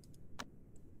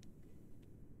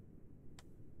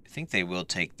 I think they will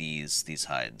take these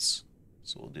hides.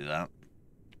 So we'll do that.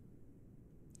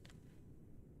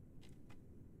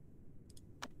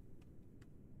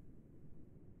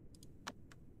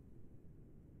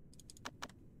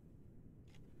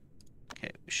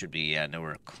 Okay, we should be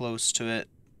nowhere close to it.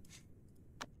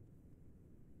 I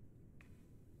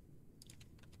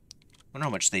wonder how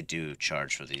much they do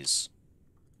charge for these.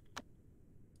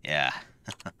 Yeah.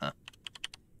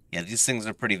 Yeah, these things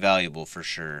are pretty valuable for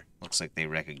sure. Looks like they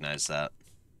recognize that.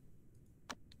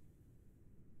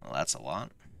 Well, that's a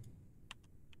lot.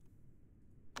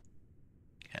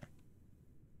 Okay.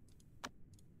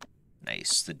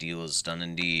 Nice. The deal is done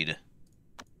indeed.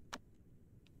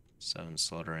 7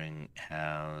 slaughtering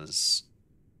has...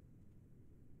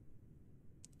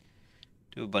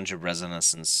 Do a bunch of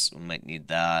resonance. We might need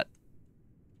that.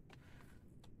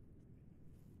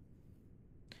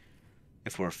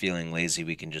 If we're feeling lazy,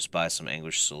 we can just buy some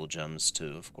Anguish Soul Gems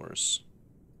too, of course.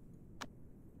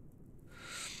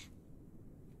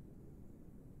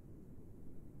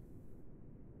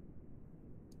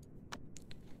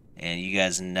 And you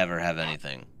guys never have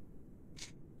anything.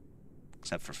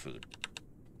 Except for food.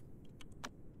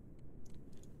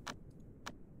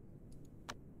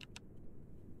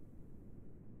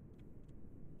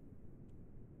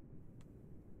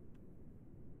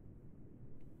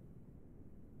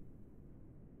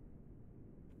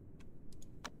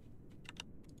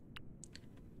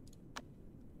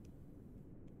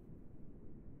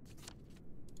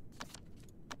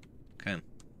 Okay.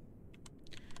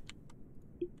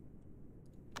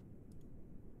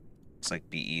 Looks like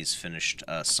BE's finished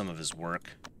some of his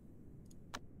work.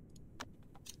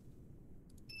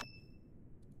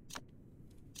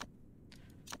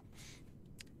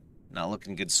 Not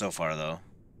looking good so far, though.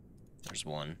 There's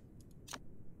one.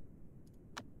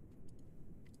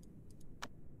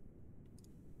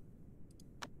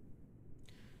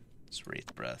 It's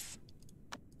Wraith Breath.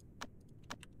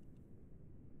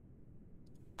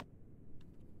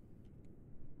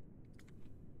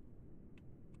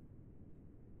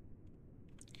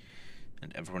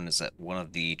 And everyone is at one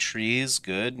of the trees.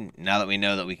 Good. Now that we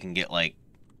know that we can get, like,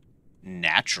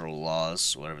 natural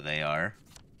laws, whatever they are.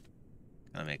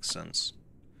 That makes sense.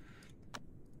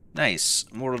 Nice.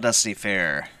 Mortal Destiny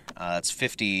Fair. It's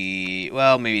 50,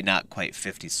 well, maybe not quite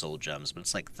 50 soul gems, but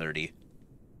it's like 30.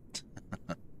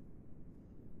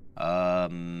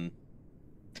 Um,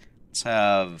 let's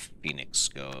have Phoenix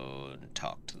go and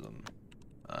talk to them.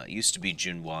 It used to be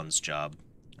Junwan's job.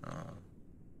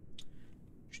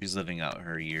 She's living out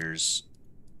her years,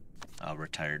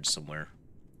 retired somewhere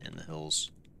in the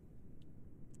hills.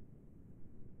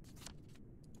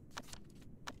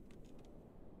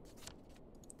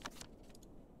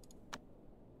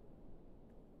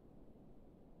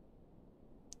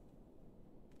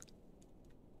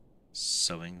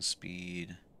 Sewing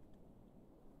speed.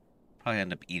 Probably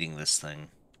end up eating this thing.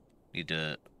 Need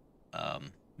to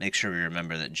make sure we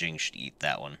remember that Jing should eat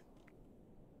that one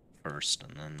first,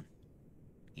 and then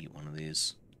eat one of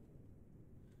these.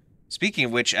 Speaking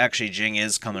of which, actually, Jing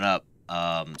is coming up.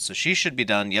 So she should be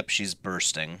done. Yep, she's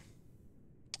bursting.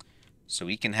 So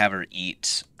we can have her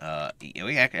eat.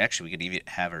 Actually, we could even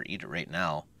have her eat it right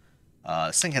now.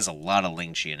 This thing has a lot of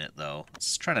Ling Chi in it, though.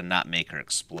 Let's try to not make her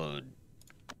explode.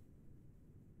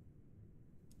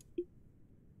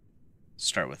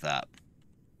 Start with that.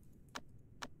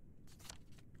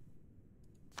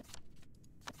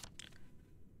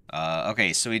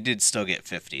 Okay, so we did still get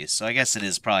 50. So I guess it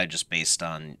is probably just based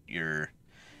on your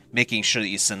making sure that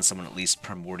you send someone at least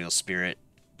Primordial Spirit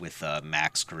with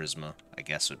max Charisma. I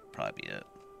guess would probably be it.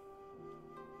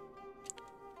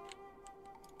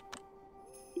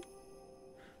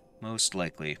 Most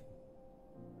likely.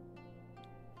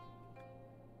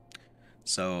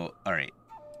 So, alright.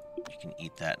 You can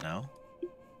eat that now.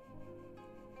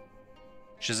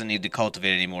 She doesn't need to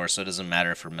cultivate anymore, so it doesn't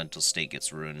matter if her mental state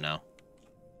gets ruined now.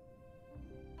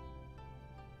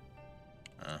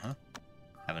 Uh-huh.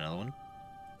 Have another one.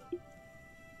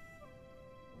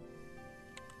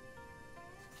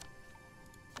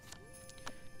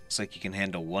 Looks like you can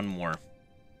handle one more.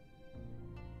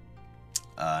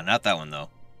 Not that one,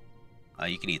 though.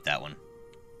 You can eat that one.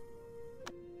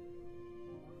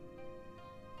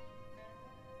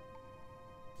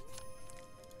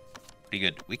 Pretty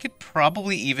good. We could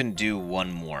probably even do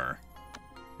one more.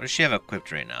 What does she have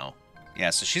equipped right now? Yeah,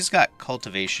 so she's got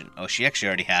Cultivation. Oh, she actually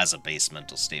already has a base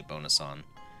mental state bonus on.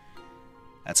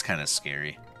 That's kind of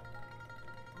scary.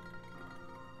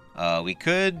 We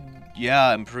could,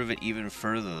 yeah, improve it even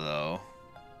further, though.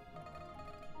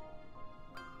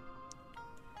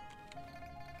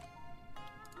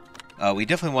 We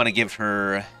definitely want to give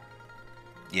her...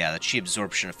 Yeah, the Chi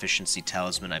Absorption Efficiency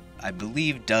Talisman, I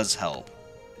believe, does help,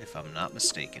 if I'm not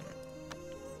mistaken.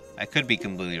 I could be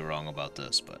completely wrong about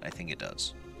this, but I think it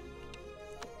does.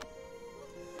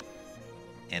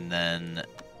 And then...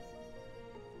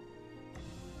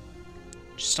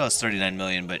 She still has 39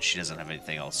 million, but she doesn't have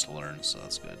anything else to learn, so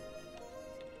that's good.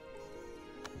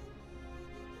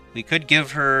 We could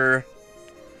give her...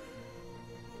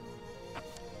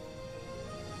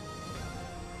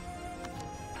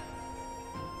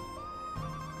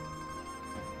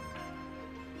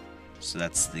 So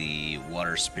that's the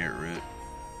Water Spirit Root.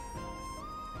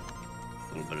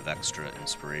 A little bit of extra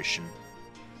inspiration.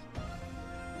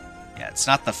 Yeah, it's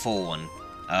not the full one.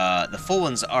 The full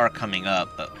ones are coming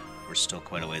up, but we're still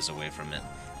quite a ways away from it.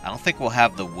 I don't think we'll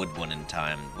have the wood one in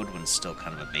time. Wood one's still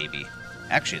kind of a baby.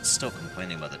 Actually, it's still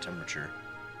complaining about the temperature.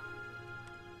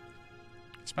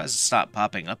 I'm surprised it's not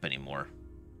popping up anymore.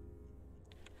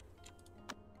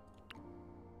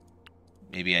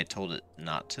 Maybe I told it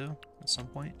not to at some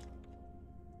point?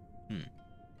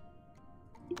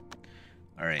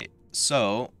 Alright,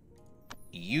 so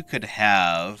you could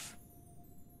have...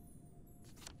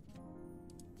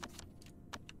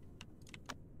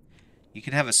 You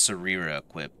can have a Sarira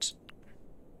equipped.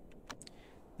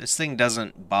 This thing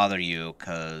doesn't bother you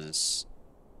because...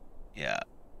 Yeah.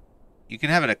 You can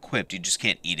have it equipped, you just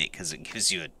can't eat it because it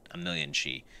gives you a million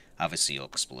chi. Obviously, you'll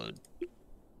explode.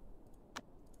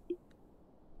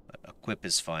 But equip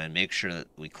is fine. Make sure that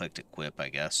we clicked equip, I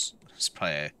guess. It's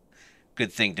probably a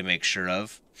good thing to make sure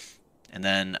of. And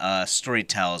then, Story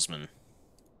Talisman.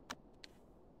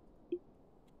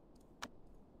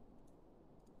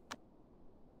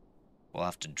 We'll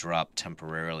have to drop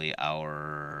temporarily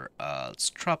our... let's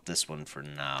drop this one for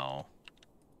now.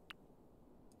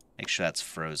 Make sure that's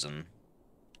frozen.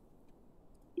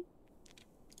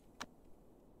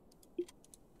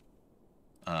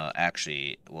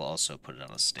 Actually, we'll also put it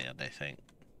on a stand, I think.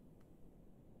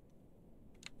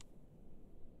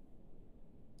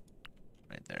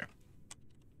 Right there.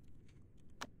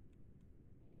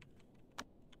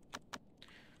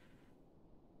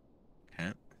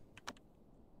 Okay.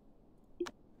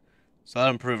 So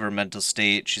that'll improve her mental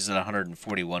state. She's at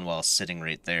 141 while sitting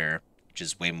right there, which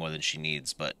is way more than she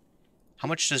needs, but how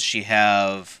much does she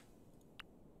have?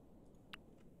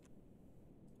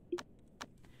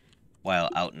 while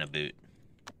out and about.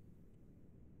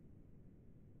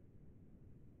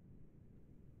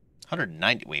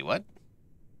 190. Wait, what?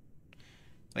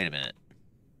 Wait a minute.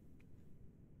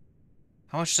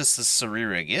 How much does this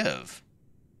Sarira give?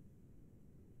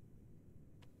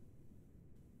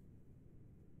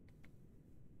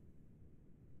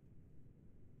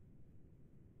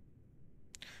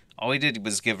 All we did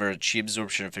was give her a chi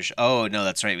absorption of fish. Oh, no,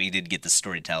 that's right. We did get the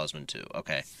story talisman, too.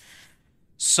 Okay.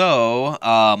 So,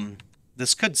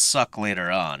 this could suck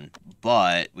later on,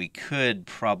 but we could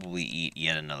probably eat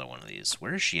yet another one of these.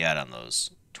 Where is she at on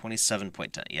those?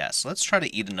 27.10. Yeah, so let's try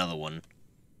to eat another one.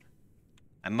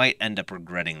 I might end up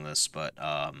regretting this, but,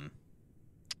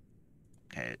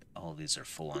 okay, all of these are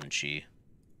full on chi.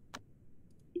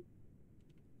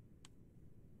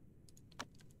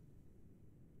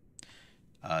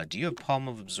 Do you have Palm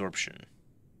of Absorption?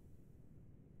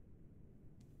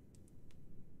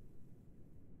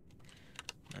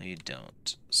 No, you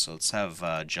don't. So let's have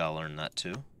Ja learn that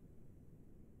too.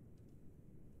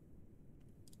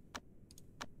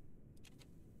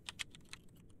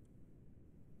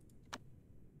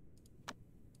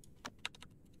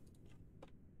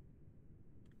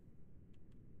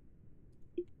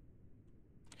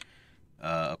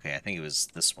 Okay, I think it was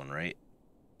this one, right?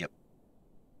 Yep.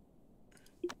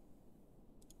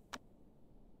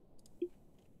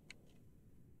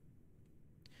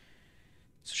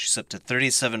 So she's up to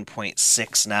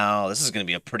 37.6 now. This is going to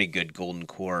be a pretty good golden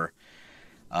core.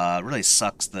 It really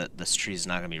sucks that this tree's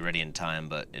not going to be ready in time,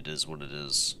 but it is what it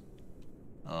is.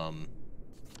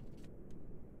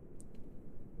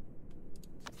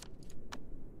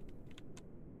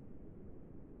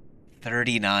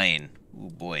 39. Ooh,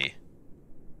 boy.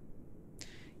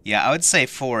 Yeah, I would say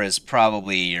 4 is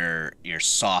probably your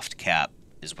soft cap,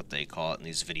 is what they call it in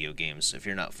these video games, if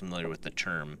you're not familiar with the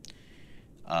term.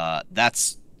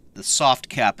 That's the soft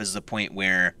cap is the point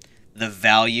where the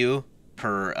value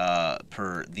per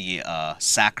the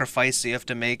sacrifice you have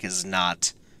to make is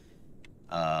not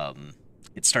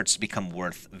it starts to become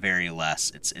worth very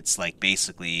less. It's like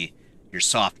basically your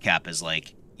soft cap is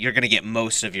like you're gonna get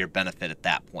most of your benefit at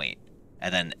that point,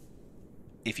 and then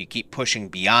if you keep pushing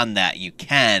beyond that, you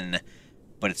can,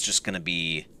 but it's just gonna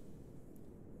be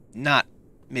not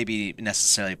maybe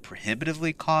necessarily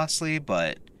prohibitively costly,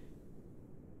 but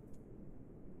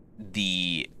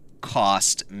the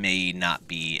cost may not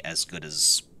be as good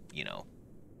as, you know,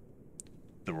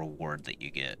 the reward that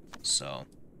you get. So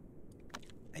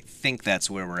I think that's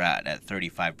where we're at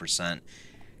 35%,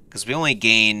 because we only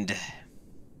gained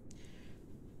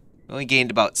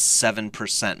about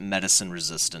 7% medicine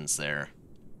resistance there.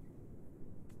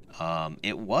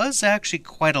 It was actually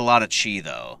quite a lot of chi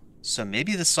though, so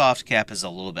maybe the soft cap is a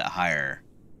little bit higher.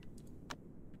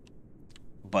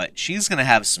 But she's gonna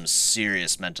have some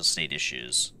serious mental state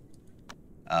issues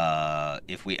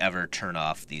if we ever turn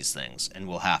off these things, and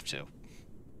we'll have to.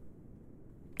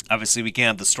 Obviously, we can't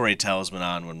have the story talisman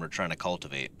on when we're trying to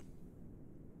cultivate.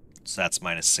 So that's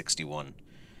minus 61.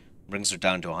 Brings her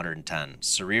down to 110.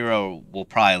 Sariro will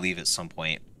probably leave at some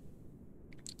point.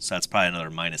 So that's probably another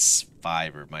minus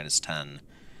 5 or minus 10.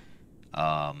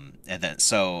 And then,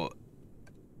 so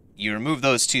you remove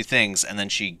those two things, and then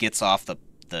she gets off the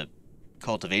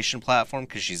cultivation platform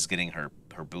because she's getting her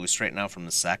boost right now from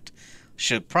the sect.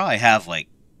 Should probably have like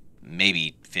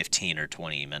maybe 15 or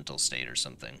 20 mental state or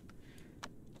something.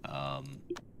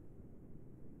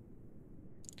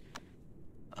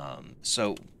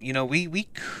 So you know we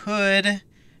could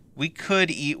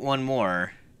eat one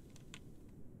more.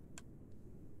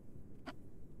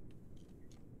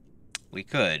 We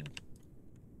could.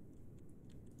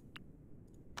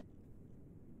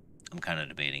 I'm kind of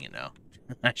debating it now.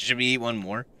 Should we eat one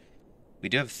more? We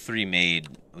do have 3 made.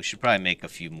 We should probably make a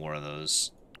few more of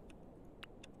those.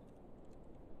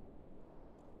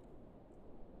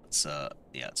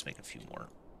 Yeah, let's make a few more.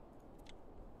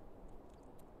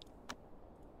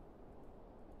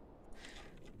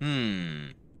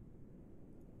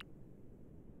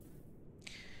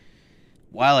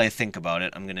 While I think about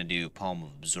it, I'm going to do Palm of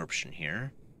Absorption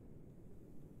here.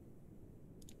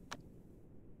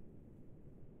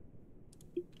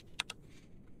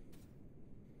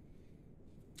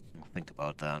 I'll think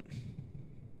about that.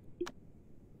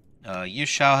 You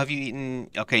Shao, have you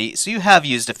eaten... Okay, so you have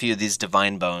used a few of these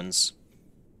Divine Bones.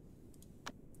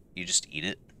 You just eat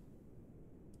it?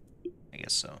 I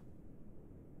guess so.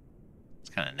 It's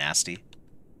kind of nasty.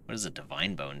 What does a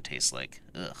Divine Bone taste like?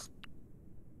 Ugh.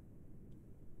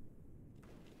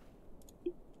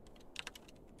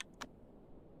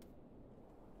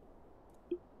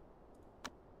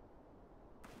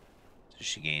 So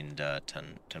she gained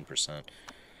 10%.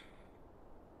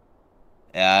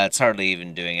 Yeah, it's hardly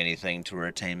even doing anything to her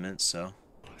attainment, so...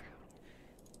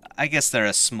 I guess they're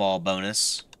a small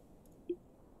bonus.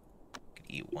 Could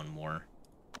eat one more.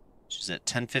 She's at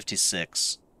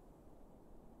 1056.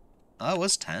 Oh, it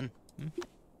was 10.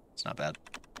 It's not bad.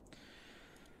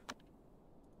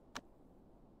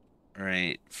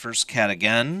 Alright, first cat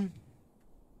again.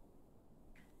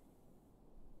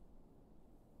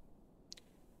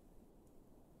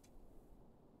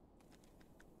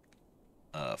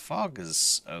 Fog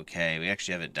is okay. We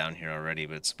actually have it down here already,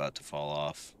 but it's about to fall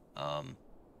off.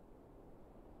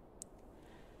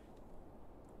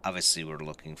 Obviously, we're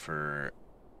looking for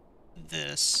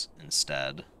this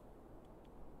instead.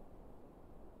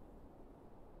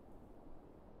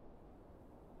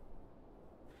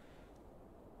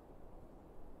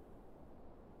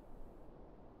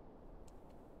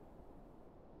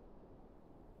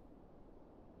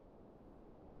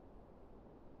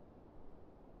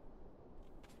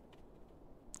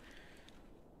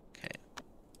 Okay.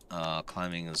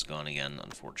 Climbing is gone again,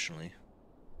 unfortunately.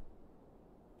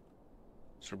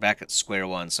 So we're back at square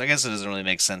one. So I guess it doesn't really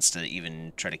make sense to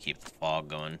even try to keep the fog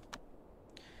going.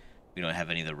 We don't have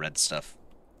any of the red stuff.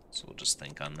 So we'll just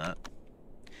think on that.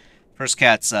 First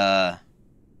cat's at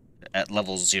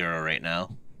level 0 right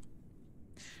now.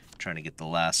 Trying to get the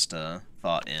last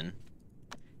thought in.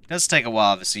 It does take a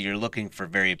while, obviously. You're looking for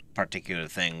very particular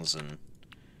things, and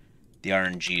the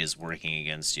RNG is working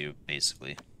against you,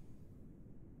 basically.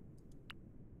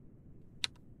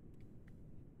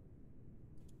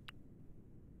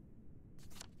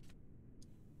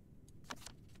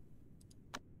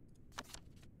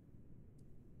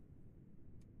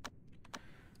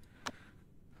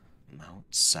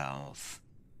 Mount South.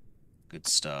 Good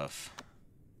stuff.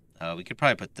 We could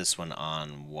probably put this one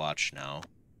on watch now.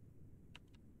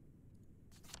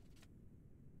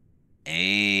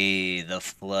 Hey, the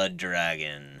Flood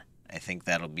Dragon. I think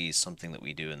that'll be something that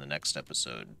we do in the next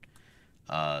episode.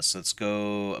 So let's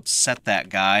go upset that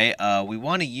guy. We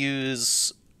want to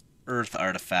use Earth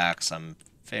artifacts, I'm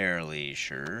fairly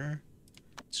sure.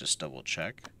 Let's just double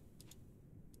check.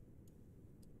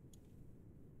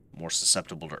 More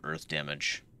susceptible to Earth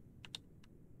damage.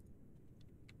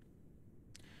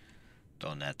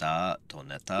 Doneta,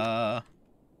 Doneta.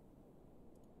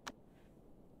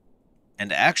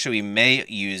 And actually, we may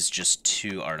use just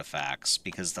 2 artifacts,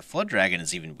 because the Flood Dragon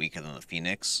is even weaker than the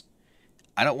Phoenix.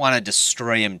 I don't want to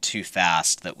destroy him too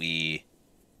fast that we,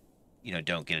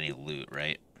 don't get any loot,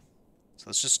 right? So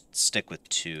let's just stick with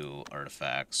 2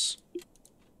 artifacts,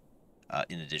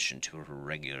 in addition to her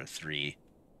regular 3.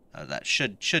 That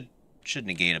should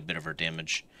negate a bit of her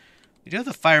damage. We do have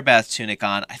the Fire Bath Tunic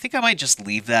on. I think I might just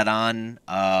leave that on.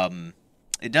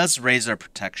 It does raise our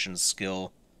protection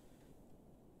skill.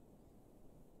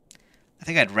 I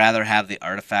think I'd rather have the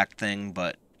artifact thing,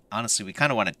 but honestly, we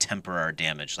kind of want to temper our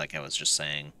damage, like I was just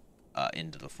saying,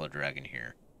 into the Flood Dragon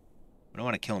here. We don't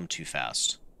want to kill him too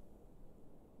fast.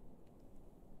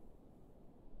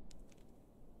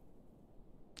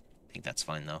 I think that's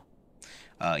fine, though.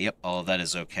 Yep, all of that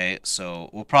is okay. So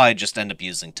we'll probably just end up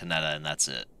using Tanetta, and that's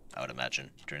it, I would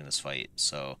imagine, during this fight.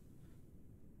 So,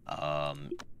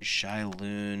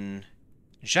 Xiaolun...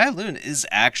 Xiaolun is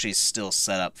actually still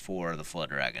set up for the Flood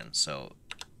Dragon, so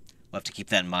we'll have to keep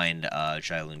that in mind.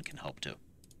 Xiaolun can help too.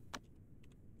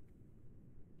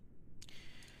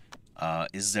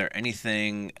 Is there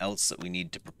anything else that we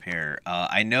need to prepare?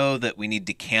 I know that we need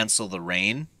to cancel the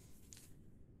rain.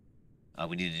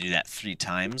 We need to do that 3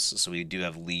 times, so we do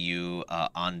have Liu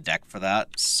on deck for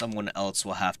that. Someone else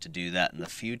will have to do that in the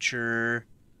future.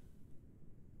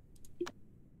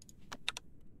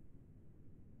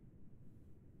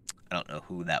 I don't know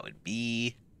who that would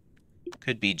be.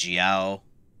 Could be Jiao.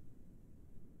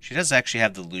 She does actually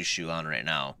have the Lushu on right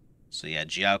now. So yeah,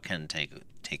 Jiao can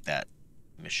take that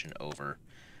mission over.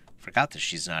 Forgot that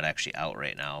she's not actually out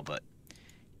right now, but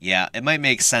yeah, it might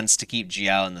make sense to keep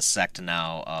Jiao in the sect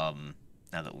now,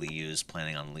 now that Liu is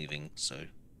planning on leaving, so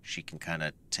she can kind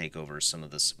of take over some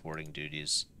of the supporting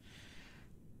duties.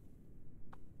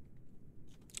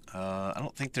 I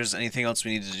don't think there's anything else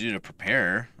we need to do to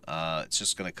prepare. It's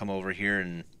just going to come over here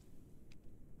and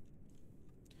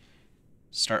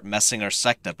start messing our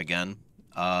sect up again.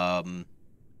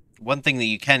 One thing that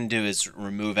you can do is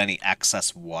remove any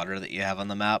excess water that you have on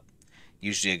the map.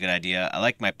 Usually a good idea. I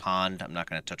like my pond. I'm not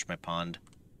going to touch my pond.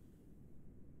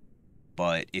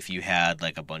 But if you had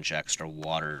like a bunch of extra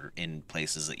water in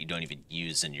places that you don't even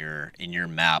use in your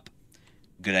map,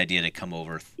 good idea to come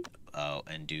over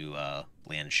and do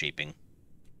land shaping,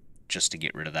 just to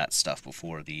get rid of that stuff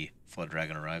before the Flood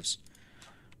Dragon arrives.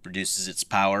 Reduces its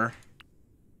power.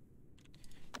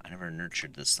 I never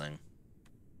nurtured this thing.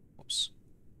 Whoops.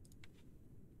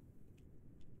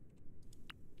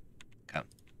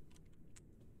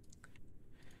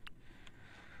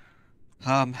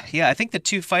 Yeah, I think the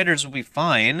 2 fighters will be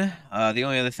fine. The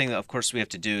only other thing that, of course, we have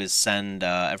to do is send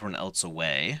everyone else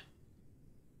away.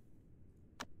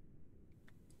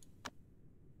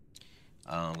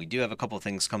 We do have a couple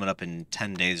things coming up in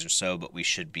 10 days or so, but we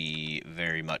should be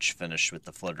very much finished with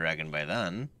the Flood Dragon by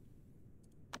then.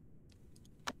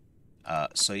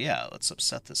 So yeah, let's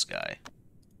upset this guy.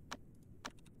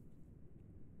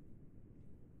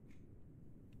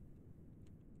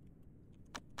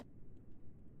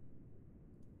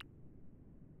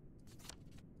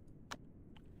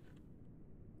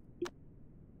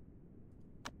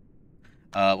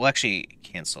 We'll actually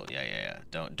cancel. Yeah.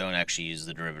 Don't actually use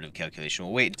the derivative calculation.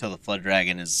 We'll wait until the Flood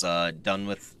Dragon is done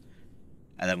with,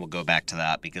 and then we'll go back to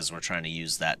that because we're trying to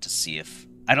use that to see if...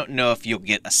 I don't know if you'll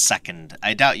get a second...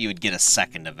 I doubt you would get a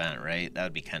second event, right? That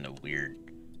would be kind of weird.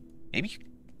 Maybe...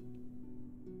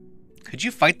 Could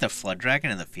you fight the Flood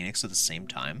Dragon and the Phoenix at the same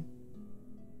time?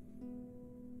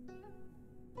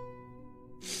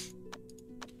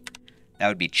 That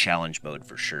would be challenge mode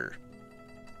for sure.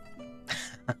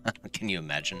 Can you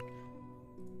imagine?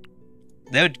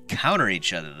 They would counter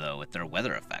each other, though, with their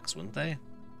weather effects, wouldn't they?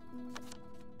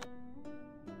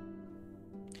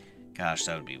 Gosh,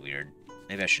 that would be weird.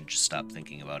 Maybe I should just stop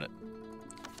thinking about it.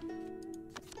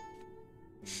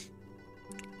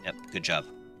 Yep, good job.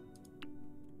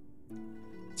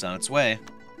 It's on its way.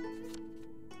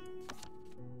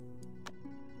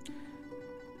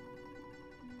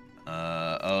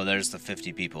 Oh, there's the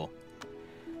 50 people.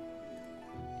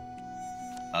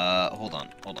 Hold on.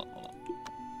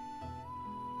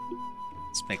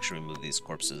 Let's make sure we move these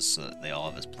corpses so that they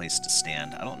all have a place to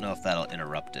stand. I don't know if that'll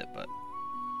interrupt it, but...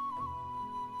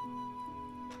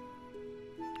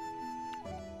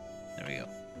 There we go.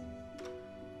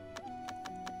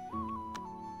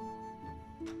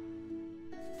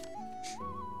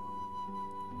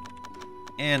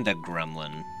 And a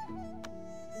gremlin.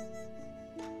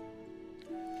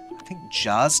 I think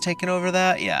Ja's taken over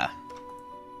that? Yeah.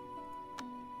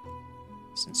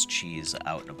 Since Chi's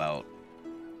out and about.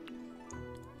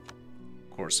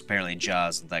 Of course, apparently Ja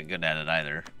isn't that good at it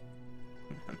either.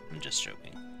 I'm just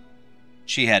joking.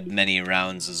 She had many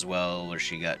rounds as well where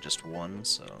she got just one,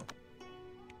 so...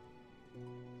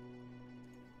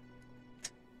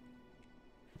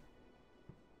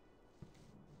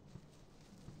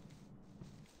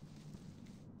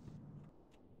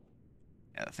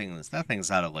 Yeah, that thing's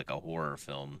out of like a horror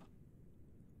film.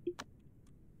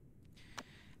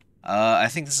 I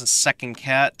think this is second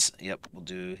cat. Yep, we'll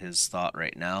do his thought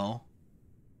right now.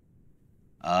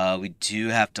 We do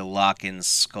have to lock in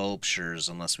sculptures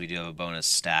unless we do have a bonus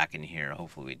stack in here.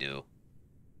 Hopefully we do.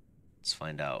 Let's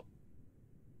find out.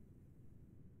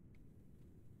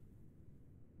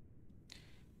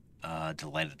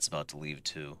 Delighted it's about to leave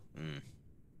too.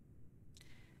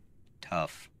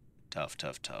 Tough. Tough.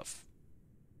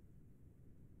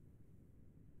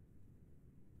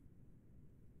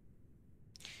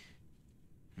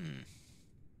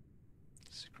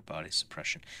 Secret body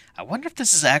suppression. I wonder if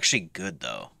this is actually good,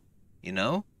 though. You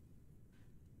know?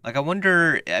 Like, I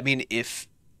wonder... I mean, if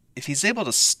he's able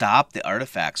to stop the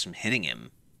artifacts from hitting him,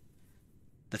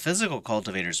 the physical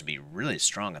cultivators would be really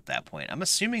strong at that point. I'm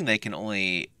assuming they can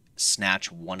only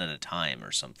snatch one at a time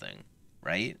or something,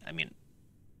 right? I mean,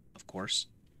 of course.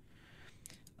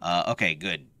 Okay,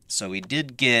 good. So we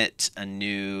did get a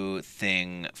new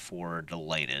thing for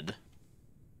Delighted.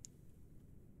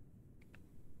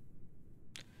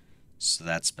 So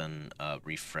that's been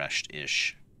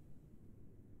refreshed-ish.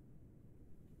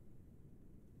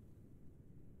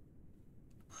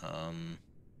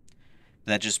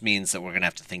 That just means that we're going to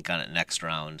have to think on it next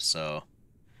round, so...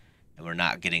 And we're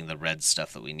not getting the red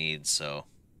stuff that we need, so...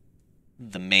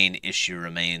 The main issue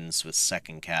remains with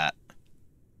second cat.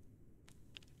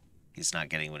 He's not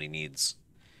getting what he needs.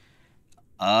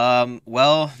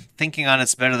 Well, thinking on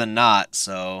it's better than not,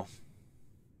 so...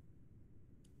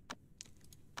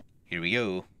 Here we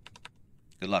go.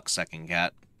 Good luck, second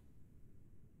cat.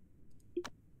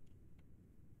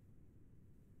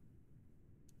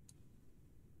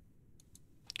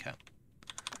 Okay.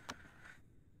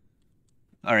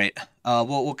 Alright,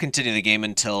 we'll continue the game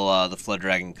until the Flood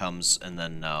Dragon comes, and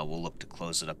then we'll look to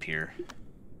close it up here.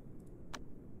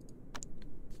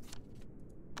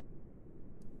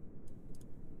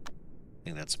 I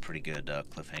think that's a pretty good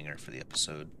cliffhanger for the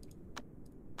episode.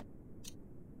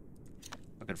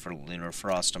 Looking for Lunar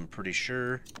Frost, I'm pretty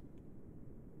sure.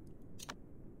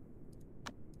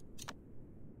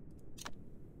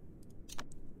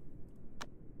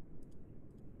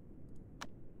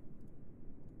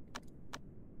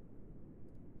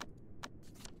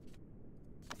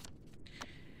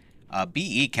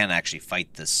 BE can actually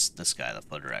fight this guy, the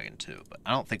Flood Dragon, too, but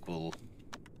I don't think we'll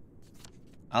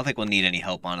need any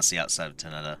help, honestly, outside of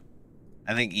Tanetta.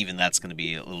 I think even that's going to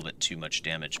be a little bit too much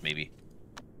damage, maybe.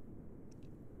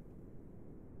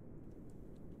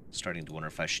 Starting to wonder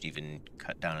if I should even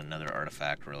cut down another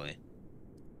artifact, really.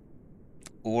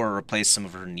 Or replace some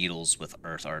of her needles with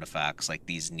earth artifacts. Like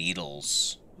these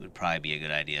needles would probably be a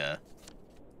good idea.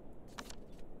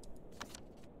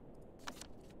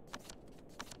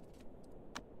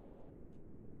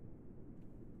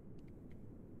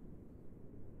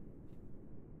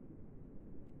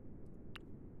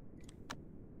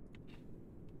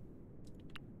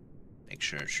 Make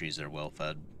sure our trees are well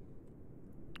fed.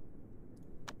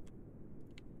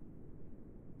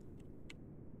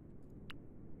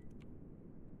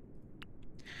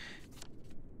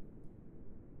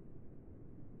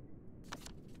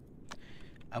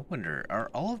 I wonder,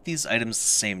 are all of these items the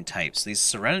same types? These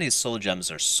Serenity Soul Gems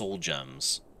are Soul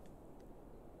Gems.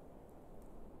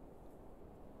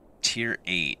 Tier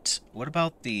 8. What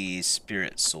about the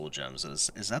Spirit Soul Gems?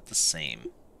 Is that the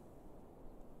same?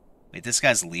 Wait, this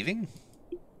guy's leaving?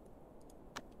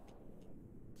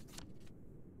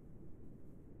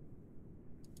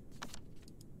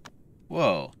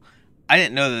 Whoa. I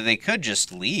didn't know that they could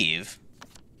just leave.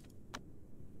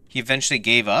 He eventually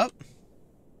gave up?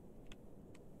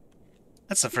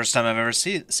 That's the first time I've ever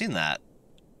seen that.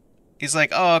 He's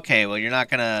like, oh, okay, well, you're not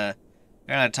gonna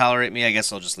tolerate me, I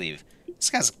guess I'll just leave. This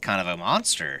guy's kind of a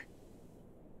monster.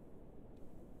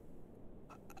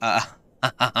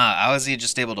 How is he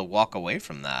just able to walk away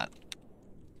from that?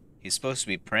 He's supposed to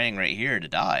be praying right here to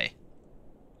die.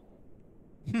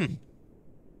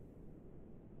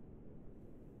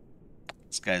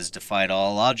 This guy's defied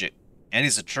all logic. And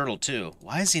he's a turtle, too.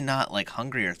 Why is he not, like,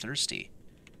 hungry or thirsty?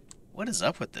 What is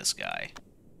up with this guy?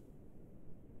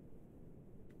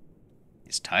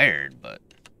 He's tired, but...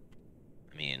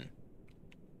 I mean...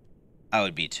 I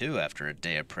would be, too, after a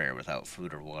day of prayer without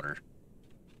food or water.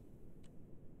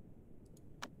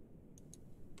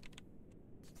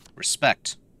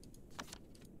 Respect.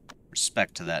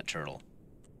 Respect to that turtle.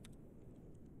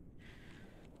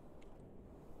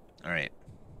 Alright.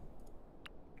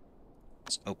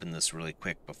 Let's open this really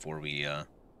quick before we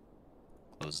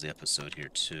close the episode here,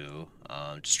 too.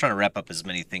 Just trying to wrap up as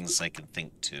many things as I can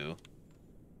think, too.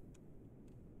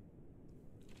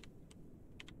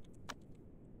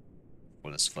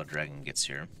 Before this Flood Dragon gets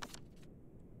here.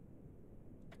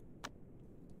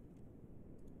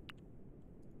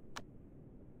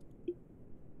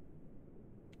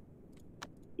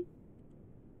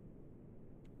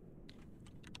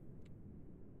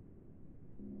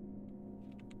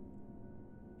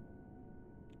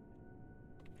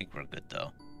 I think we're good,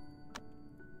 though.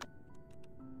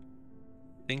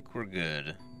 I think we're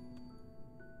good.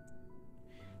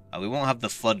 We won't have the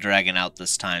Flood Dragon out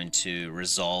this time to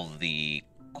resolve the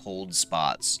cold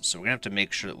spots, so we're gonna have to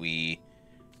make sure that we,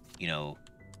 you know,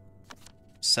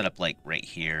 set up like right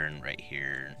here and right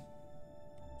here.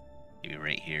 Maybe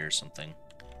right here or something.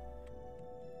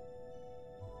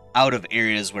 Out of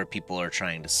areas where people are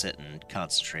trying to sit and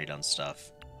concentrate on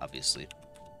stuff, obviously.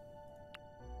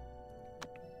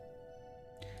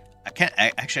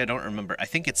 Actually, I don't remember. I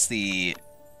think it's the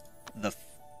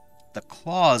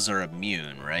claws are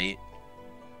immune, right?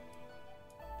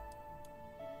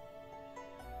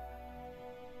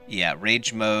 Yeah,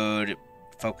 rage mode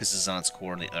focuses on its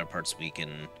core and the other parts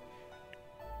weaken.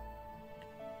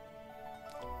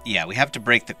 Yeah, we have to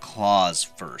break the claws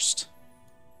first.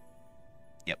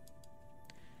 Yep.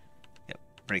 Yep,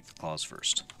 break the claws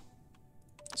first.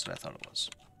 That's what I thought it was.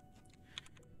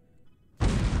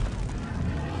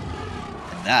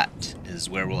 And that is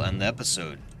where we'll end the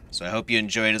episode. So I hope you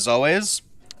enjoyed as always.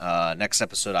 Next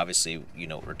episode, obviously, you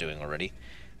know what we're doing already.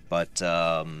 But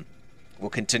we'll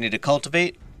continue to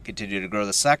cultivate, continue to grow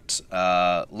the sect,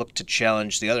 look to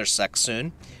challenge the other sects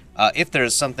soon. If there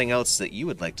is something else that you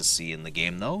would like to see in the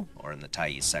game, though, or in the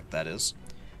Taiyi sect, that is,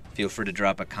 feel free to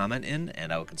drop a comment in,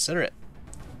 and I will consider it.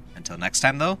 Until next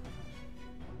time, though,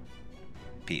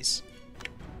 peace.